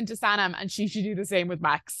heart into Sanam, and she should do the same with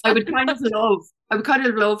Max. I would kind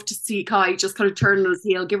of love to see Kai just kind of turn on his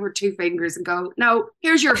heel, give her 2 fingers and go, no,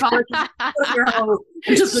 here's your apology. Shove your hole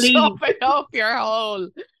and just leave. Shove it up your hole.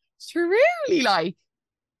 Truly, like,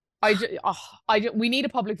 We need a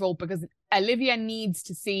public vote because Olivia needs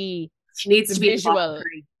to see She needs the to be in the bottom visual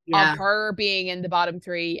three. of Yeah. her being in the bottom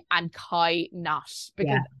three and Kai not,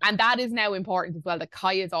 because and that is now important as well, that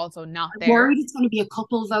Kai is also not I'm there. worried it's going to be a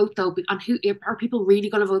couple vote though. And who are people really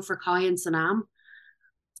going to vote for, Kai and Sanam?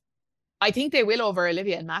 I think they will over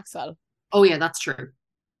Olivia and Maxwell. Oh yeah, that's true.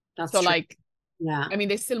 That's so true. like, yeah. I mean,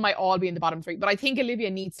 they still might all be in the bottom three, but I think Olivia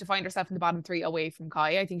needs to find herself in the bottom three away from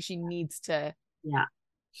Kai. I think she needs to. Yeah.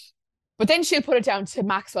 But then she'll put it down to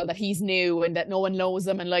Maxwell that he's new and that no one knows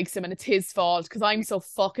him and likes him and it's his fault because I'm so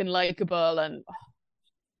fucking likable and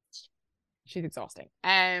she's exhausting.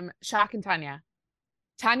 Shaq and Tanya.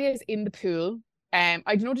 Tanya is in the pool. I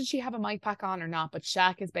don't know, did she have a mic pack on or not? But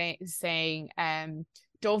Shaq is saying,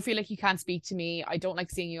 don't feel like you can't speak to me. I don't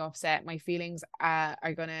like seeing you upset. My feelings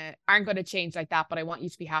aren't gonna change like that, but I want you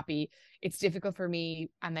to be happy. It's difficult for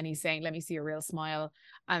me. And then he's saying, let me see your real smile.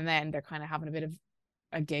 And then they're kind of having a bit of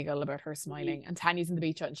a giggle about her smiling. And Tanya's in the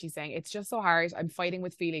beach hut and she's saying, it's just so hard. I'm fighting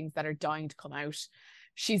with feelings that are dying to come out.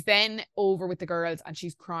 She's then over with the girls and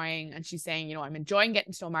she's crying and she's saying, you know, I'm enjoying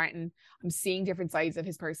getting to know Martin. I'm seeing different sides of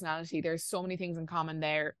his personality. There's so many things in common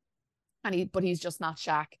there. But he's just not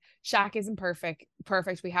Shaq. Shaq isn't perfect.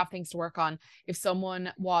 We have things to work on. If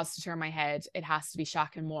someone was to turn my head, it has to be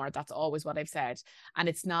Shaq and more. That's always what I've said. And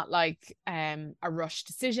it's not like a rushed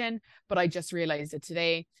decision, but I just realized it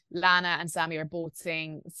today. Lana and Sammy are both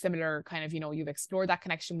saying similar kind of, you know, you've explored that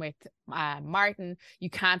connection with Martin.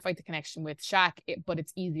 You can't fight the connection with Shaq, but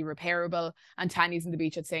it's easily repairable. And Tanya's in the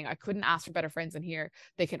beach at saying, I couldn't ask for better friends in here.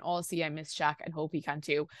 They can all see I miss Shaq and hope he can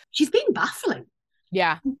too. She's been baffling.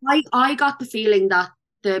 Yeah. I got the feeling that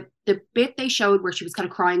the bit they showed where she was kind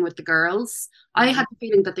of crying with the girls, I had the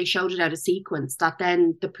feeling that they showed it out of sequence, that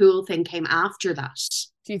then the pool thing came after that.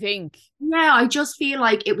 Do you think? Yeah, I just feel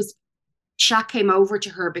like it was Shaq came over to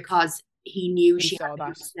her because he knew she had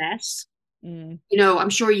been upset. You know, I'm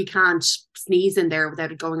sure you can't sneeze in there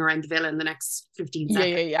without it going around the villa in the next 15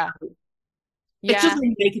 seconds. Yeah. It doesn't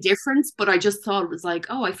really make a difference, but I just thought it was like,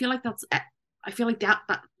 oh, I feel like that,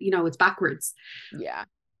 you know, it's backwards. Yeah.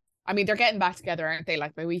 I mean, they're getting back together, aren't they?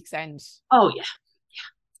 Like by week's end. Oh, yeah.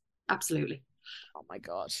 Yeah, absolutely. Oh, my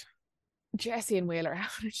God. Jessie and Will are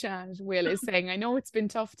having a chat. Will is saying, I know it's been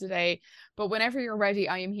tough today, but whenever you're ready,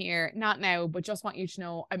 I am here. Not now, but just want you to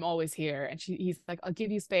know I'm always here. And he's like, I'll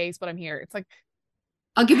give you space, but I'm here. It's like,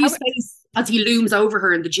 I'll give you space as he looms over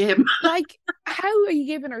her in the gym. Like, how are you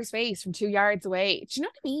giving her space from 2 yards away? Do you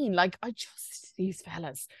know what I mean? Like, these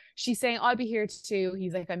fellas. She's saying, I'll be here too.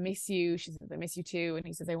 He's like, I miss you. She says, I miss you too. And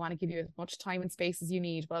he says, I want to give you as much time and space as you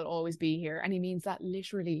need, but I'll always be here. And he means that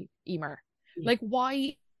literally, Emer. Yeah. Like,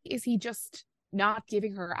 why is he just not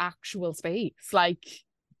giving her actual space? Like,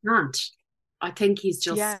 not. I think he's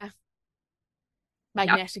just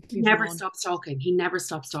magnetically. He never stops talking. He never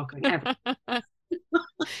stops talking ever.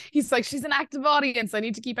 He's like, she's an active audience. I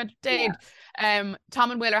need to keep entertained. Yeah.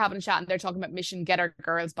 Tom and Will are having a chat and they're talking about mission, get our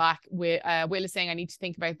girls back. Will is saying, I need to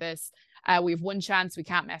think about this. We have one chance. We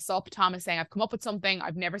can't mess up. Tom is saying, I've come up with something.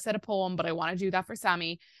 I've never said a poem, but I want to do that for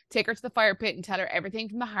Sammy. Take her to the fire pit and tell her everything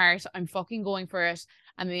from the heart. I'm fucking going for it.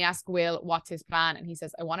 And then they ask Will, what's his plan? And he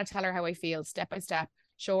says, I want to tell her how I feel step by step.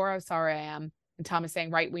 Show her how sorry I am. And Tom is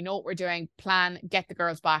saying, right, we know what we're doing. Plan, get the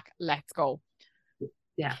girls back. Let's go.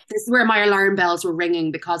 Yeah, this is where my alarm bells were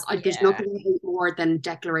ringing because there's nothing I hate more than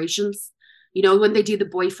declarations. You know, when they do the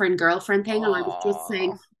boyfriend-girlfriend thing, and I was just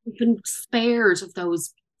saying, I've been spared of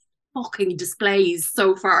those fucking displays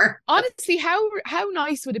so far. Honestly, how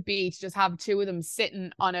nice would it be to just have two of them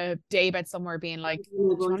sitting on a daybed somewhere being like, do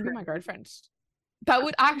you want to be my girlfriend? That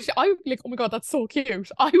would actually, I would be like, oh my God, that's so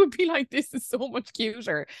cute. I would be like, this is so much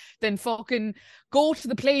cuter than fucking go to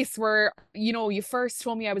the place where, you know, you first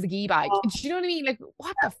told me I was a gee bag. Do you know what I mean? Like,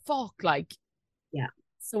 what the fuck? Like, yeah,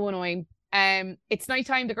 so annoying. It's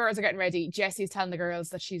nighttime. The girls are getting ready. Jessie is telling the girls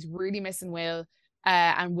that she's really missing Will.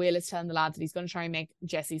 And Will is telling the lads that he's going to try and make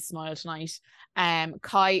Jessie smile tonight.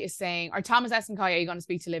 Kai is saying, or Tom is asking Kai, are you going to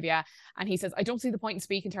speak to Olivia? And he says, I don't see the point in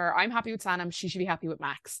speaking to her. I'm happy with Sanam. She should be happy with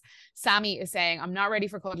Max. Sammy is saying, I'm not ready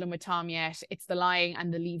for cuddling with Tom yet. It's the lying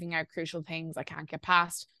and the leaving out crucial things I can't get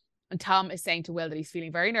past. And Tom is saying to Will that he's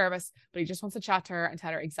feeling very nervous, but he just wants to chat to her and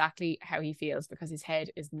tell her exactly how he feels because his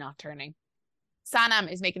head is not turning.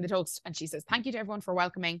 Sanam is making the toast and she says, thank you to everyone for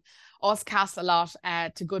welcoming us cast a lot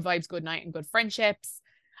to good vibes, good night and good friendships.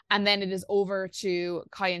 And then it is over to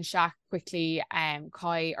Kai and Shaq quickly.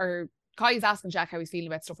 Kai is asking Shaq how he's feeling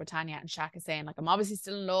about stuff with Tanya, and Shaq is saying, like, I'm obviously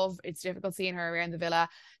still in love. It's difficult seeing her around the villa,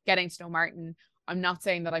 getting to know Martin. I'm not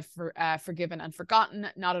saying that I've forgiven and forgotten,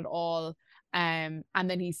 not at all. And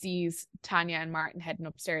then he sees Tanya and Martin heading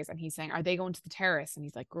upstairs and he's saying, are they going to the terrace? And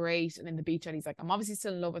he's like, great. And in the beach, and he's like, I'm obviously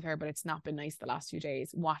still in love with her, but it's not been nice the last few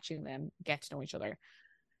days watching them get to know each other.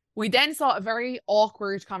 We then saw a very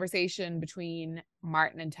awkward conversation between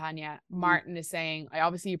Martin and Tanya. Martin is saying, I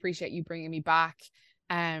obviously appreciate you bringing me back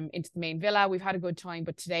into the main villa. We've had a good time,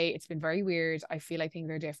 but today it's been very weird. I feel like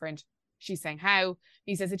things are different. She's saying, how?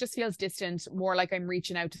 He says, it just feels distant, more like I'm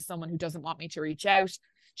reaching out to someone who doesn't want me to reach out.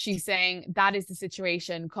 She's saying, that is the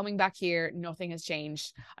situation. Coming back here, nothing has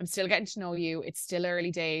changed. I'm still getting to know you. It's still early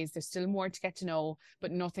days. There's still more to get to know,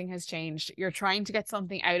 but nothing has changed. You're trying to get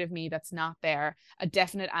something out of me that's not there, a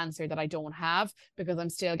definite answer that I don't have, because I'm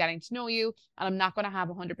still getting to know you, and I'm not going to have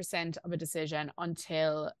 100% of a decision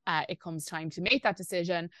until it comes time to make that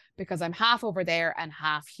decision, because I'm half over there and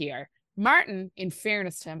half here. Martin, in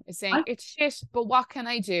fairness to him, is saying, it's shit, but what can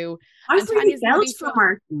I do? I really felt for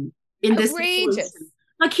Martin in this situation.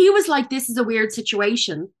 Like, he was like, this is a weird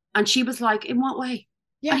situation. And she was like, in what way?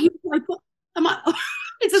 Yeah. And he was like, what am I?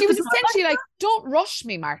 She was essentially like, don't rush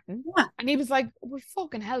me, Martin. Yeah. And he was like, well,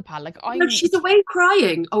 fucking hell, pal. Like, she's away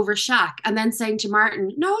crying over Shaq and then saying to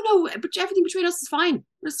Martin, no, but everything between us is fine.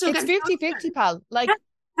 We're still it's 50-50, pal. Like, yeah.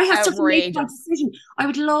 I have to make my decision. I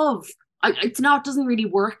would love, it doesn't really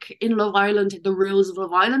work in Love Island, the rules of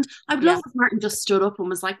Love Island. I would love if Martin just stood up and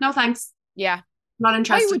was like, no, thanks. Yeah. Not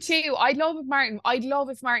interested. I would too. I'd love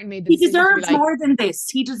if Martin made the decision. He deserves more than this.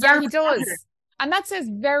 He deserves. Yeah, he does. Better. And that says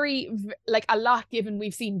a lot, given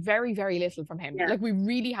we've seen very, very little from him. Yeah. Like, we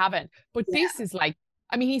really haven't. But this is like,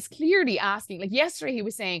 I mean, he's clearly asking. Like, yesterday he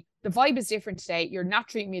was saying, the vibe is different today. You're not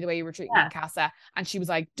treating me the way you were treating me in Casa. And she was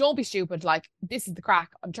like, don't be stupid. Like, this is the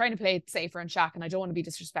crack. I'm trying to play it safer and Shaq, and I don't want to be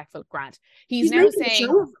disrespectful. Grant. He's now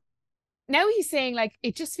saying, like,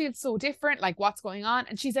 it just feels so different. Like, what's going on?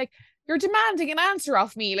 And she's like, you're demanding an answer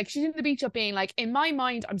off me. Like, she's in the beach up being like, in my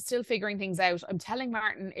mind, I'm still figuring things out. I'm telling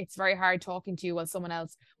Martin it's very hard talking to you while someone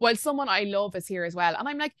I love is here as well. And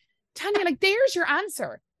I'm like, Tanya, like, there's your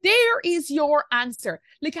answer. There is your answer.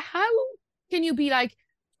 Like, how can you be like,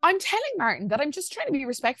 I'm telling Martin that I'm just trying to be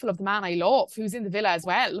respectful of the man I love who's in the villa as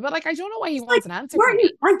well. But like, I don't know why he wants an answer. Martin,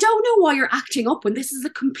 I don't know why you're acting up when this is a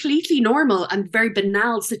completely normal and very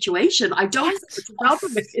banal situation. I don't have a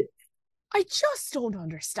problem with it. I just don't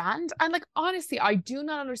understand. And like, honestly, I do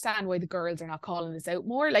not understand why the girls are not calling this out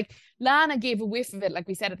more. Like, Lana gave a whiff of it, like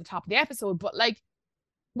we said at the top of the episode, but like,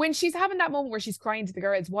 when she's having that moment where she's crying to the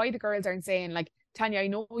girls, why the girls aren't saying like, Tanya, I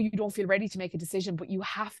know you don't feel ready to make a decision, but you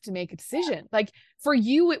have to make a decision. Like, for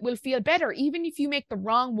you, it will feel better. Even if you make the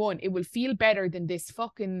wrong one, it will feel better than this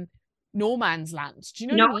fucking no man's land. Do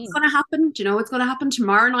you know what I mean? What's going to happen? Do you know what's going to happen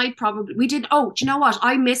tomorrow night? Probably. We did. Oh, do you know what?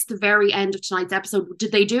 I missed the very end of tonight's episode.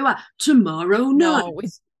 Did they do a tomorrow night?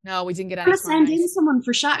 No, we didn't get any. They're going to send in someone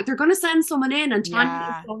for Shaq. They're going to send someone in, and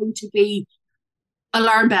Tanya is going to be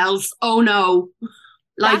alarm bells. Oh no.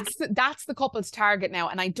 Like, that's the couple's target now,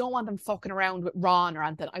 and I don't want them fucking around with Ron or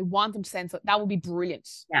anything. I want them to send that would be brilliant.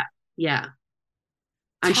 Yeah.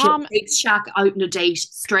 And she takes Shaq out on a date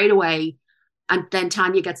straight away, and then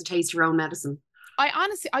Tanya gets a taste of her own medicine.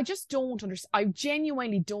 I just don't understand. I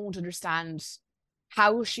genuinely don't understand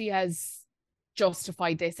how she has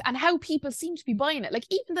justified this and how people seem to be buying it. Like,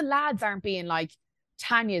 even the lads aren't being like,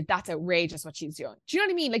 Tanya, that's outrageous what she's doing. Do you know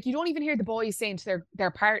what I mean? Like, you don't even hear the boys saying to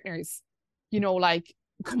their partners, you know, like,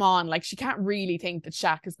 come on, like, she can't really think that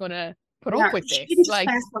Shaq is going to put up with this. She didn't just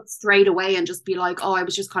mess up straight away and just be like, oh, I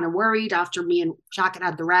was just kind of worried after me and Shaq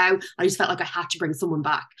had the row. I just felt like I had to bring someone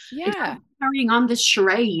back. Yeah. It's carrying on this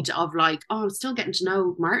charade of like, oh, I'm still getting to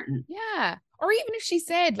know Martin. Yeah. Or even if she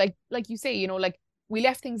said, like you say, you know, like, we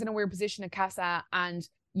left things in a weird position at Casa, and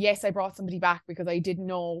yes, I brought somebody back because I didn't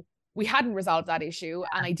know, we hadn't resolved that issue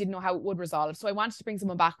and I didn't know how it would resolve. So I wanted to bring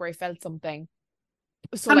someone back where I felt something.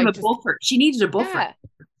 So kind of a buffer. She needed a buffer.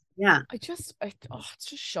 Yeah. It's just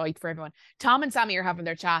shite for everyone. Tom and Sammy are having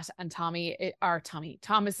their chat, and Tom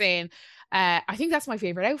is saying, I think that's my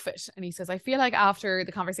favorite outfit. And he says, I feel like after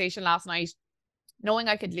the conversation last night, knowing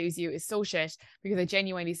I could lose you is so shit, because I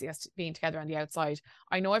genuinely see us being together on the outside.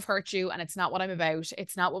 I know I've hurt you, and it's not what I'm about.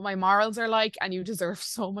 It's not what my morals are like, and you deserve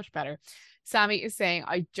so much better. Sammy is saying,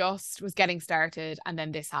 I just was getting started and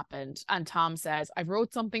then this happened. And Tom says, I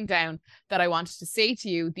wrote something down that I wanted to say to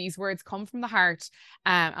you. These words come from the heart,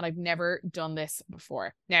 and I've never done this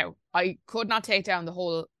before. Now, I could not take down the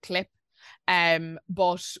whole clip,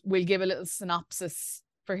 but we'll give a little synopsis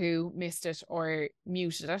for who missed it or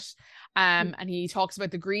muted it. And he talks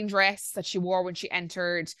about the green dress that she wore when she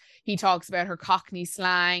entered. He talks about her Cockney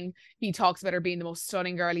slang. He talks about her being the most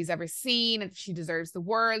stunning girl he's ever seen, and she deserves the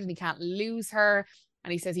world and he can't lose her.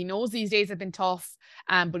 And he says he knows these days have been tough,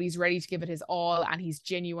 but he's ready to give it his all, and he's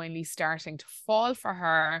genuinely starting to fall for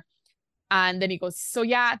her. And then he goes, so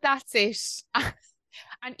yeah, that's it.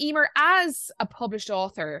 And Emer, as a published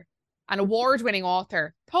author, an award-winning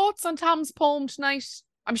author, thoughts on Tom's poem tonight?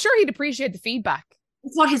 I'm sure he'd appreciate the feedback. I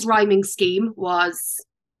thought his rhyming scheme was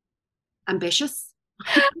ambitious.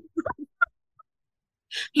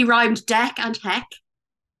 He rhymed deck and heck.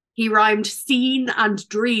 He rhymed scene and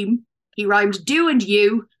dream. He rhymed do and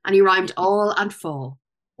you. And he rhymed all and fall.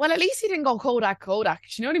 Well, at least he didn't go Kodak. Do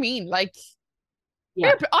you know what I mean? Like,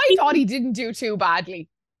 yeah. I thought he didn't do too badly.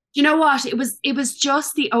 You know what? It was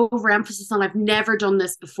just the overemphasis on I've never done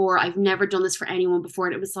this before. I've never done this for anyone before.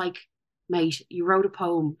 And it was like, mate, you wrote a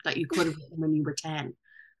poem that you could have written when you were 10.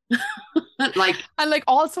 And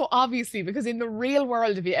also obviously, because in the real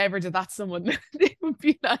world, if you ever did that to someone, it would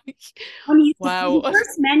be like, wow. When you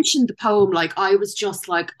first mentioned the poem, like I was just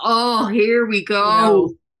like, oh, here we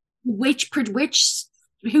go. No.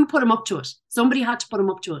 Who put him up to it? Somebody had to put him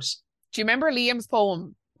up to it. Do you remember Liam's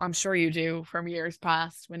poem? I'm sure you do, from years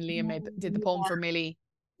past, when Liam did the poem for Millie.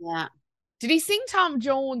 Yeah. Did he sing Tom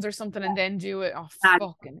Jones or something and then do it? Oh,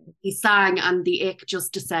 fucking. He sang and the ick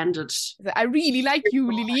just descended. I really like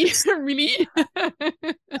you, Lily. Really.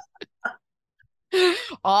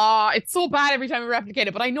 Oh, it's so bad every time we replicate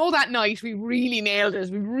it. But I know that night we really nailed it.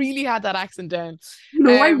 We really had that accent down.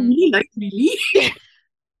 No, I really like Lily.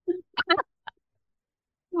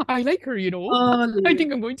 I like her, you know. Oh, I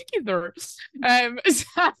think I'm going to kiss her.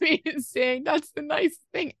 Sammy is saying that's the nicest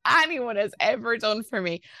thing anyone has ever done for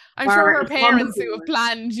me. I'm sure her parents who have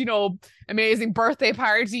planned, you know, amazing birthday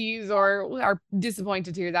parties or are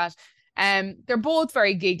disappointed to hear that. They're both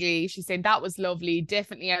very giggly. She's saying that was lovely,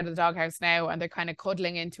 definitely out of the doghouse now, and they're kind of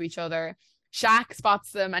cuddling into each other. Shaq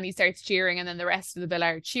spots them and he starts cheering, and then the rest of the villa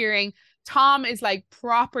are cheering. Tom is like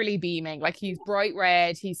properly beaming, like he's bright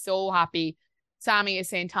red. He's so happy. Sammy is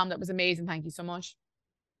saying, Tom, that was amazing. Thank you so much.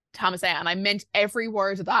 Tom is saying, and I meant every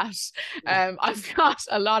word of that. I've got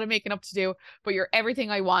a lot of making up to do, but you're everything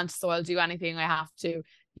I want, so I'll do anything I have to.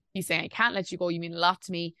 He's saying, I can't let you go. You mean a lot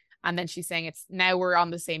to me. And then she's saying, it's now we're on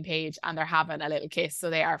the same page, and they're having a little kiss. So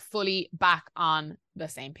they are fully back on the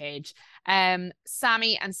same page.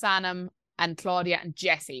 Sammy and Sanam and Claudia and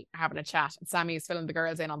Jessie are having a chat, and Sammy is filling the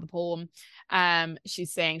girls in on the poem.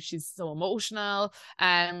 She's saying she's so emotional.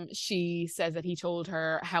 She says that he told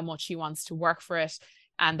her how much he wants to work for it,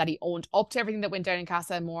 and that he owned up to everything that went down in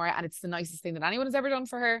Casa Amor, and it's the nicest thing that anyone has ever done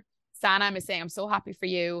for her. Sanam is saying, I'm so happy for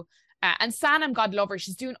you. And Sanam, God love her,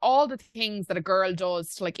 she's doing all the things that a girl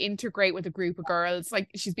does to like integrate with a group of girls. Like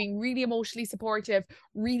she's being really emotionally supportive,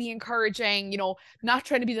 really encouraging, you know, not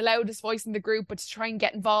trying to be the loudest voice in the group, but to try and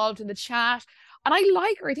get involved in the chat. And I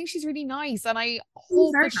like her. I think she's really nice. And I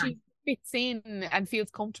hope that she fits in and feels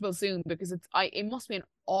comfortable soon, because it must be an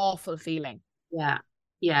awful feeling. Yeah.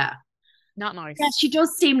 Yeah. Not nice. Yeah, she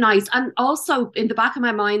does seem nice. And also in the back of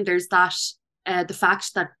my mind, there's that the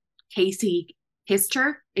fact that Casey kissed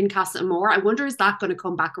her in Casa Amor. I wonder, is that going to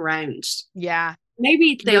come back around? Yeah.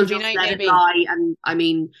 Maybe they'll just let it lie. And I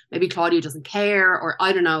mean, maybe Claudia doesn't care, or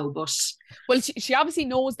I don't know. But well, she obviously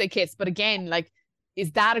knows they kiss. But again, like,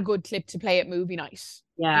 is that a good clip to play at movie night?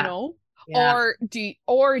 Yeah. You know? Yeah.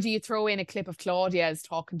 Or do you throw in a clip of Claudia's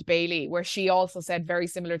talking to Bailey, where she also said very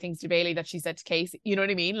similar things to Bailey that she said to Casey? You know what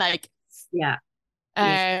I mean? Like, yeah.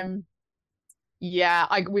 Yeah,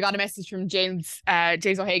 we got a message from James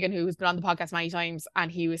O'Hagan, who has been on the podcast many times,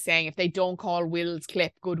 and he was saying if they don't call Will's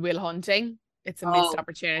clip Good Will Hunting, it's a missed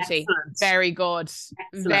opportunity. Excellent. Very good.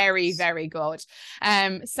 Excellent. Very, very good.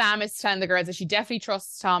 Sam is telling the girls that she definitely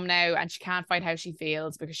trusts Tom now, and she can't fight how she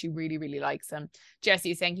feels because she really, really likes him. Jessie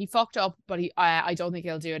is saying he fucked up, but I don't think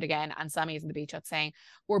he'll do it again. And Sammy is in the beach hut saying,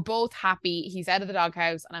 we're both happy he's out of the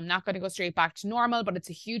doghouse, and I'm not going to go straight back to normal, but it's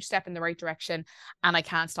a huge step in the right direction, and I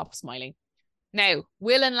can't stop smiling. Now,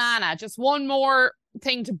 Will and Lana, just one more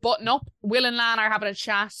thing to button up. Will and Lana are having a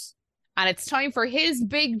chat, and it's time for his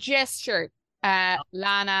big gesture.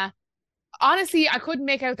 Lana, honestly, I couldn't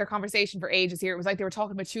make out their conversation for ages here. It was like they were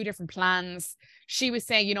talking about two different plans. She was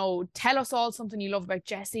saying, you know, tell us all something you love about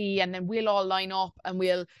Jessie, and then we'll all line up and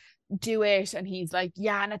we'll do it. And he's like,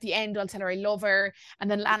 yeah, and at the end I'll tell her I love her. And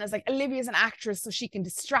then Lana's like, Olivia's an actress, so she can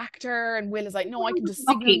distract her. And Will is like, no, I can just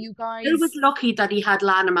signal you guys. Will was lucky that he had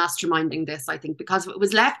Lana masterminding this, I think, because if it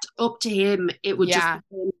was left up to him, it would just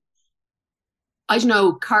be, I don't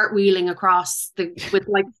know, cartwheeling across with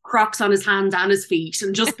like Crocs on his hands and his feet,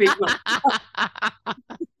 and just being like,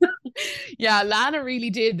 yeah, Lana really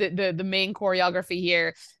did the main choreography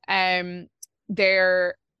here.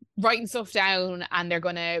 They're writing stuff down, and they're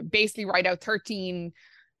gonna basically write out 13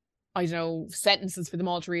 I don't know, sentences for them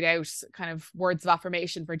all to read out, kind of words of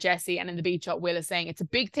affirmation for Jessie. And in the beach shot, Will is saying, it's a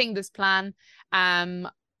big thing, this plan.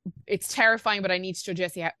 It's terrifying, but I need to show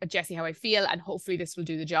Jessie how I feel, and hopefully this will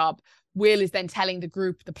do the job. Will is then telling the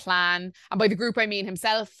group the plan. And by the group, I mean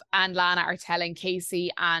himself and Lana are telling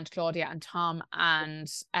Casey and Claudia and Tom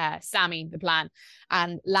and Sammy the plan.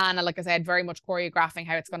 And Lana, like I said, very much choreographing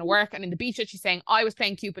how it's going to work. And in the beach shot, she's saying, I was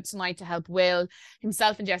playing Cupid tonight to help Will.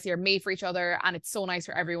 Himself and Jessie are made for each other, and it's so nice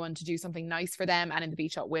for everyone to do something nice for them. And in the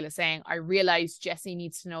beach shot, Will is saying, I realized Jessie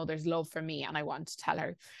needs to know there's love for me, and I want to tell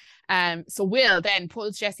her. So Will then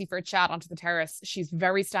pulls Jessie for a chat onto the terrace. She's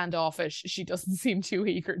very standoffish. She doesn't seem too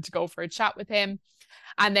eager to go for a chat with him.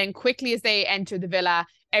 And then quickly as they enter the villa,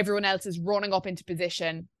 everyone else is running up into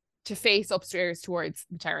position to face upstairs towards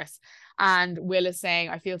the terrace. And Will is saying,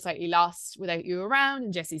 I feel slightly lost without you around.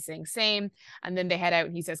 And Jessie's saying same. And then they head out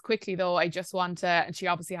and he says, quickly though, I just want to, and she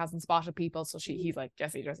obviously hasn't spotted people. So he's like,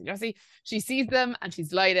 Jessie. She sees them and she's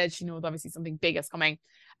delighted. She knows obviously something big is coming.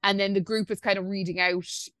 And then the group is kind of reading out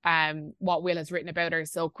what Will has written about her.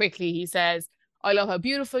 So quickly he says, I love how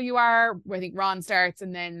beautiful you are. I think Ron starts,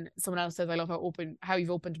 and then someone else says, I love how you've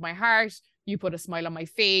opened my heart. You put a smile on my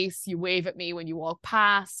face. You wave at me when you walk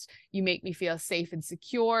past. You make me feel safe and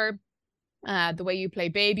secure. The way you play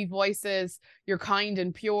baby voices, you're kind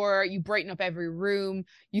and pure. You brighten up every room.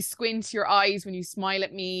 You squint your eyes when you smile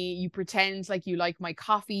at me. You pretend like you like my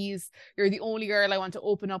coffees. You're the only girl I want to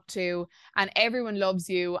open up to, and everyone loves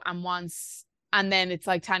you and wants. And then it's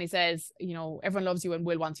like Tanya says, you know, everyone loves you and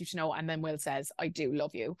Will wants you to know. And then Will says, I do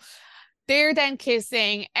love you. They're then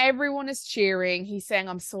kissing. Everyone is cheering. He's saying,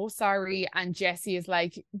 I'm so sorry. And Jessie is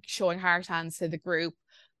like showing heart hands to the group.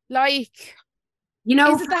 Like, you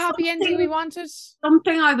know, is it the happy ending we wanted?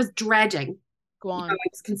 Something I was dreading. Go on. You know, I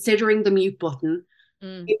was considering the mute button.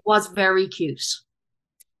 It was very cute.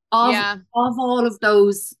 Of all of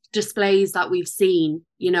those displays that we've seen,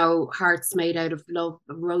 you know, hearts made out of love,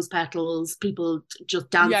 rose petals, people just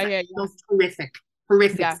dancing. Yeah. Horrific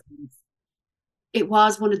scenes. It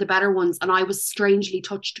was one of the better ones, and I was strangely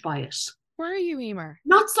touched by it. Were you, Emer?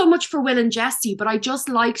 Not so much for Will and Jessie, but I just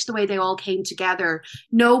liked the way they all came together.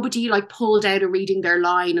 Nobody like pulled out of reading their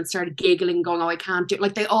line and started giggling, going, oh, I can't do it.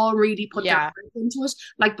 Like they all really put their heart into it.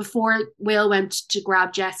 Like before Will went to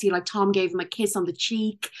grab Jessie, like Tom gave him a kiss on the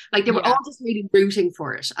cheek. Like they were all just really rooting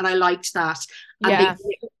for it. And I liked that. And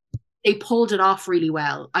they pulled it off really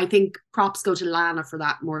well. I think props go to Lana for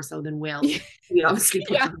that more so than Will. We obviously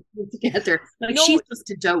put them together. Like she's just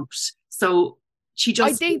a dote. So she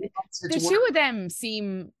just, I think the two of them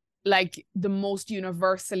seem like the most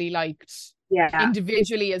universally liked,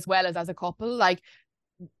 individually as well as a couple. Like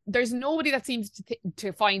there's nobody that seems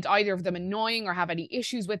to find either of them annoying or have any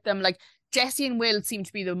issues with them. Like Jessie and Will seem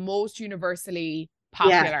to be the most universally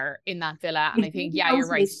popular in that villa. And I think, you're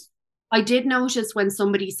right. I did notice when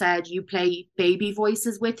somebody said, you play baby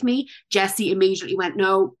voices with me, Jessie immediately went,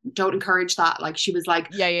 no, don't encourage that. Like she was like,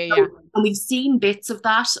 yeah. And we've seen bits of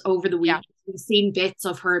that over the week. Yeah. We've seen bits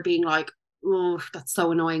of her being like, oh, that's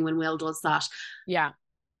so annoying when Will does that. Yeah.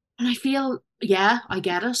 And I feel, I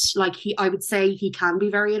get it. Like I would say he can be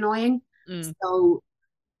very annoying. So,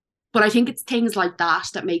 but I think it's things like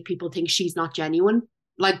that make people think she's not genuine.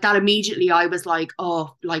 Like that immediately I was like,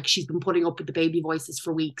 oh, like she's been putting up with the baby voices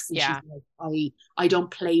for weeks. And she's like, I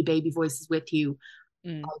don't play baby voices with you.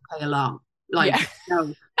 I'll play along. Like,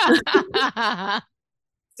 no.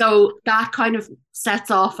 So that kind of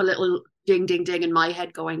sets off a little ding, ding, ding in my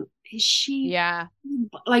head going, is she? Yeah.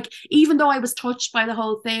 Like, even though I was touched by the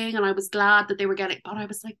whole thing and I was glad that they were getting, but I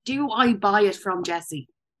was like, do I buy it from Jessie?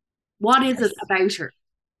 What is it about her?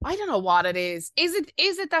 I don't know what it is. Is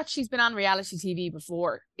it that she's been on reality TV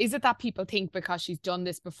before? Is it that people think because she's done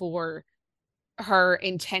this before, her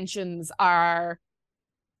intentions are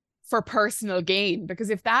for personal gain? Because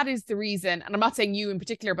if that is the reason, and I'm not saying you in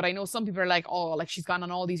particular, but I know some people are like, oh, like she's gone on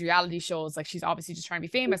all these reality shows, like she's obviously just trying to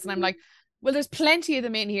be famous. And I'm like, well, there's plenty of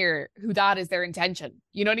them in here who that is their intention.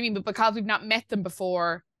 You know what I mean? But because we've not met them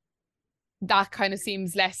before, that kind of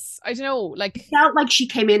seems less, I don't know, like. It felt like she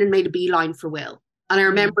came in and made a beeline for Will. And I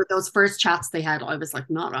remember those first chats they had, I was like,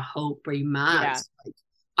 not a hope, are you mad? Yeah. Like,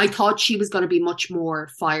 I thought she was going to be much more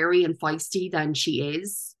fiery and feisty than she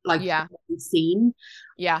is. Like, we've seen.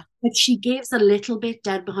 Yeah. But she gives a little bit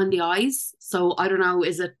dead behind the eyes. So I don't know,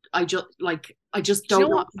 is it, I just don't know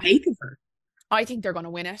what to make of her. I think they're going to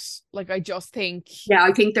win it. Like, I just think. Yeah,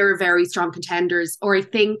 I think they're very strong contenders. Or I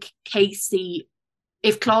think Casey,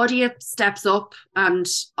 if Claudia steps up and,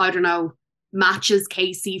 I don't know, matches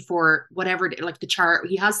Casey for whatever, like the charm,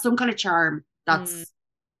 he has some kind of charm that's,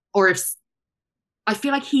 or if I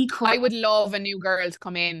feel like he could. I would love a new girl to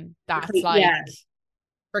come in that's like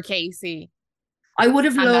for Casey. I would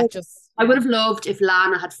have And that loved. just, I would have loved if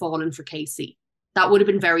Lana had fallen for Casey. That would have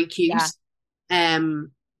been very cute. yeah.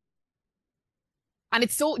 Um, And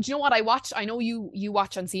it's so, do you know what I watched? I know you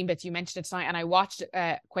watch Unseen Bits, you mentioned it tonight, and I watched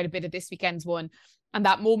quite a bit of this weekend's one. And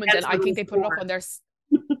that moment, and I think they put it up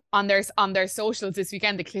on their socials this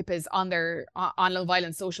weekend. The clip is on their on Love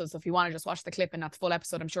Island socials. So if you want to just watch the clip and not the full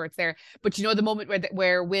episode, I'm sure it's there. But you know the moment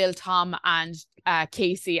where Will, Tom, and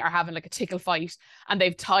Casey are having like a tickle fight, and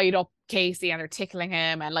they've tied up Casey and they're tickling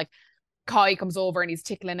him, and like Kai comes over and he's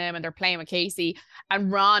tickling him, and they're playing with Casey, and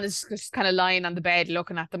Ron is just kind of lying on the bed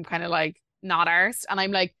looking at them, kind of like not arsed. And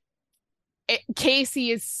I'm like,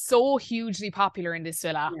 Casey is so hugely popular in this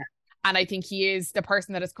villa. Yeah. And I think he is the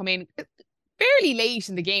person that has come in fairly late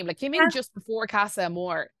in the game, like came in just before Casa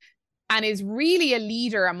Amor, and is really a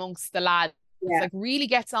leader amongst the lads. Yeah. Like really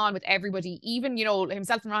gets on with everybody. Even, you know,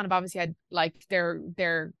 himself and Ron have obviously had like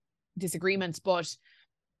their disagreements, but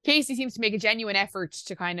Casey seems to make a genuine effort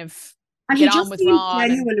to kind of get on with Ron.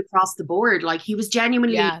 Genuine across the board. Like he was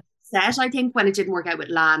genuinely upset, I think, when it didn't work out with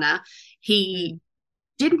Lana. He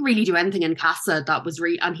didn't really do anything in Casa that was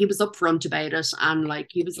and he was upfront about it, and like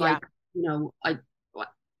he was like, you know,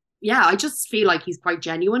 I just feel like he's quite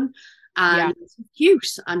genuine and he's cute,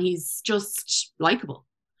 and he's just likable.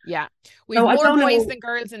 Yeah, we've more boys than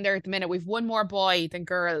girls in there at the minute. We've one more boy than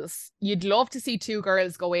girls. You'd love to see two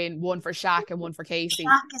girls go in, one for Shaq and one for Casey.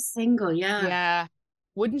 Shaq is single, yeah,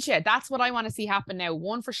 wouldn't you? That's what I want to see happen now.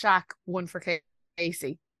 One for Shaq, one for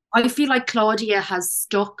Casey. I feel like Claudia has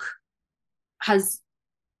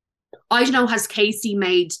I don't know, has Casey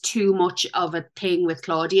made too much of a thing with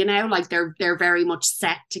Claudia now? Like they're very much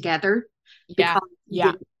set together. Yeah.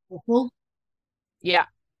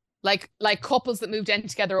 Like couples that moved in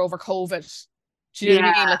together over COVID. Do you know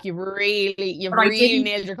what I mean? Like you really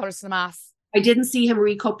nailed your colours to the mass. I didn't see him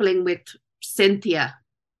recoupling with Cynthia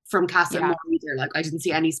from Casa Amor either. Like I didn't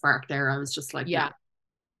see any spark there. I was just like,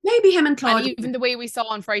 maybe him and Claudia. And even the way we saw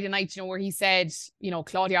on Friday night, you know, where he said, you know,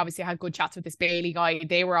 Claudia obviously had good chats with this Bailey guy.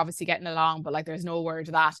 They were obviously getting along, but like there's no word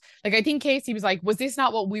of that. Like I think Casey was like, was this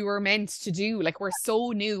not what we were meant to do? Like we're so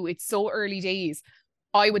new. It's so early days.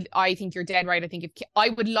 I think you're dead right. I think I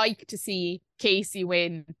would like to see Casey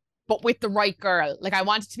win, but with the right girl. Like I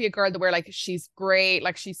want it to be a girl that where like she's great,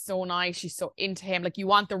 like she's so nice, she's so into him. Like you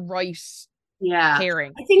want the right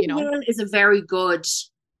pairing. I think, you know, Will is a very good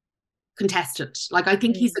contestant. Like I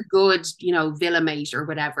think he's a good, you know, villa mate or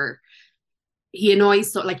whatever. He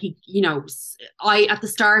annoys, so like he, you know, at the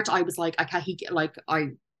start I was like, he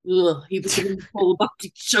was giving full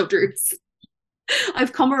body shudders.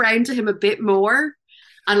 I've come around to him a bit more,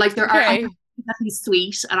 and like that he's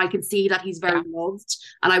sweet, and I can see that he's very loved,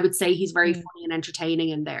 and I would say he's very funny and entertaining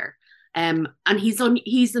in there. And he's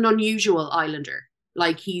an unusual Islander.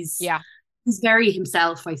 Like he's very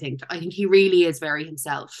himself. I think he really is very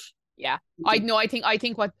himself. Yeah, I know. I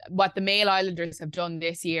think what the male Islanders have done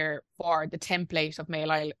this year for the template of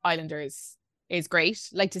male Islanders is great.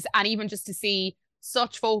 Like and even just to see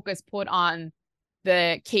such focus put on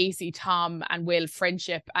the Casey, Tom, and Will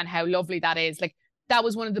friendship and how lovely that is. Like that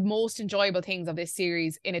was one of the most enjoyable things of this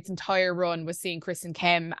series in its entire run, was seeing Chris and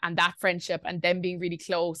Kem and that friendship, and them being really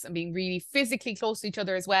close and being really physically close to each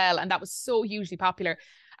other as well. And that was so hugely popular.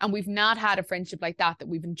 And we've not had a friendship like that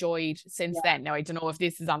we've enjoyed since then. Now, I don't know if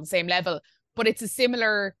this is on the same level, but it's a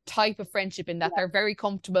similar type of friendship in that they're very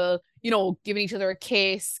comfortable, you know, giving each other a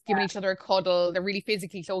kiss, giving each other a cuddle. They're really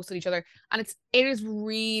physically close to each other. And it is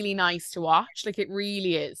really nice to watch. Like it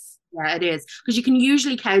really is. Yeah, it is. Because you can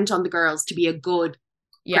usually count on the girls to be a good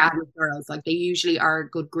crowd of girls. Like they usually are a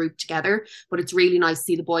good group together, but it's really nice to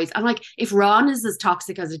see the boys. And like if Ron is as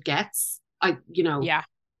toxic as it gets,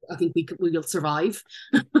 I think we will survive.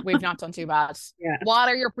 We've not done too bad. Yeah. What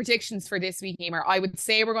are your predictions for this week, Emer? I would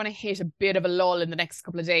say we're going to hit a bit of a lull in the next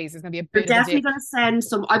couple of days. There's going to be a bit. We're definitely going to send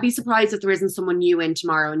some. I'd be surprised if there isn't someone new in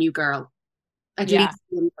tomorrow, a new girl, at least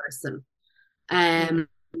one person.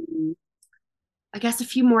 I guess a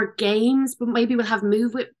few more games, but maybe we'll have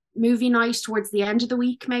movie night towards the end of the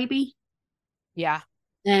week, maybe. Yeah.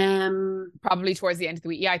 Probably towards the end of the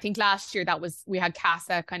week. Yeah, I think last year we had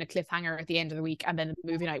Casa kind of cliffhanger at the end of the week, and then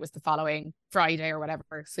the movie night was the following Friday or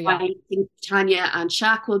whatever. So yeah, I think Tanya and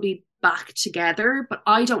Shaq will be back together, but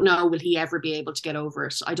I don't know, will he ever be able to get over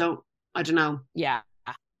it? I don't know. Yeah,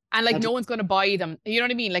 and like no one's going to buy them. You know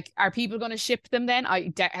what I mean? Like, are people going to ship them then?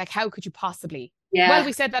 Like, how could you possibly? Yeah. Well,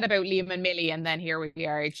 we said that about Liam and Millie, and then here we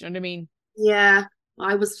are. You know what I mean? Yeah,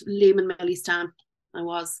 I was Liam and Millie stan. I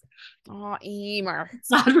was. Oh, Emer.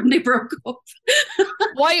 Sad when they broke up.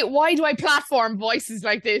 Why do I platform voices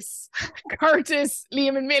like this? Curtis,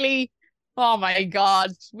 Liam and Millie. Oh my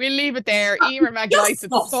God. We'll leave it there. Emer McLyson,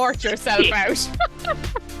 sort yourself out.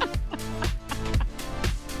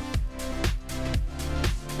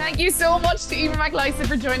 Thank you so much to Emer McLyson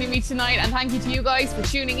for joining me tonight, and thank you to you guys for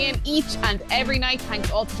tuning in each and every night. Thanks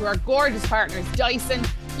also to our gorgeous partners, Dyson.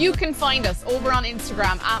 You can find us over on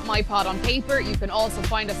Instagram at MyPodOnPaper. You can also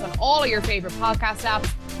find us on all of your favourite podcast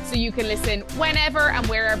apps, so you can listen whenever and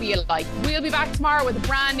wherever you like. We'll be back tomorrow with a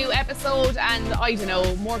brand new episode, and I don't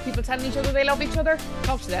know, more people telling each other they love each other.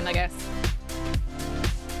 Talk to them, I guess.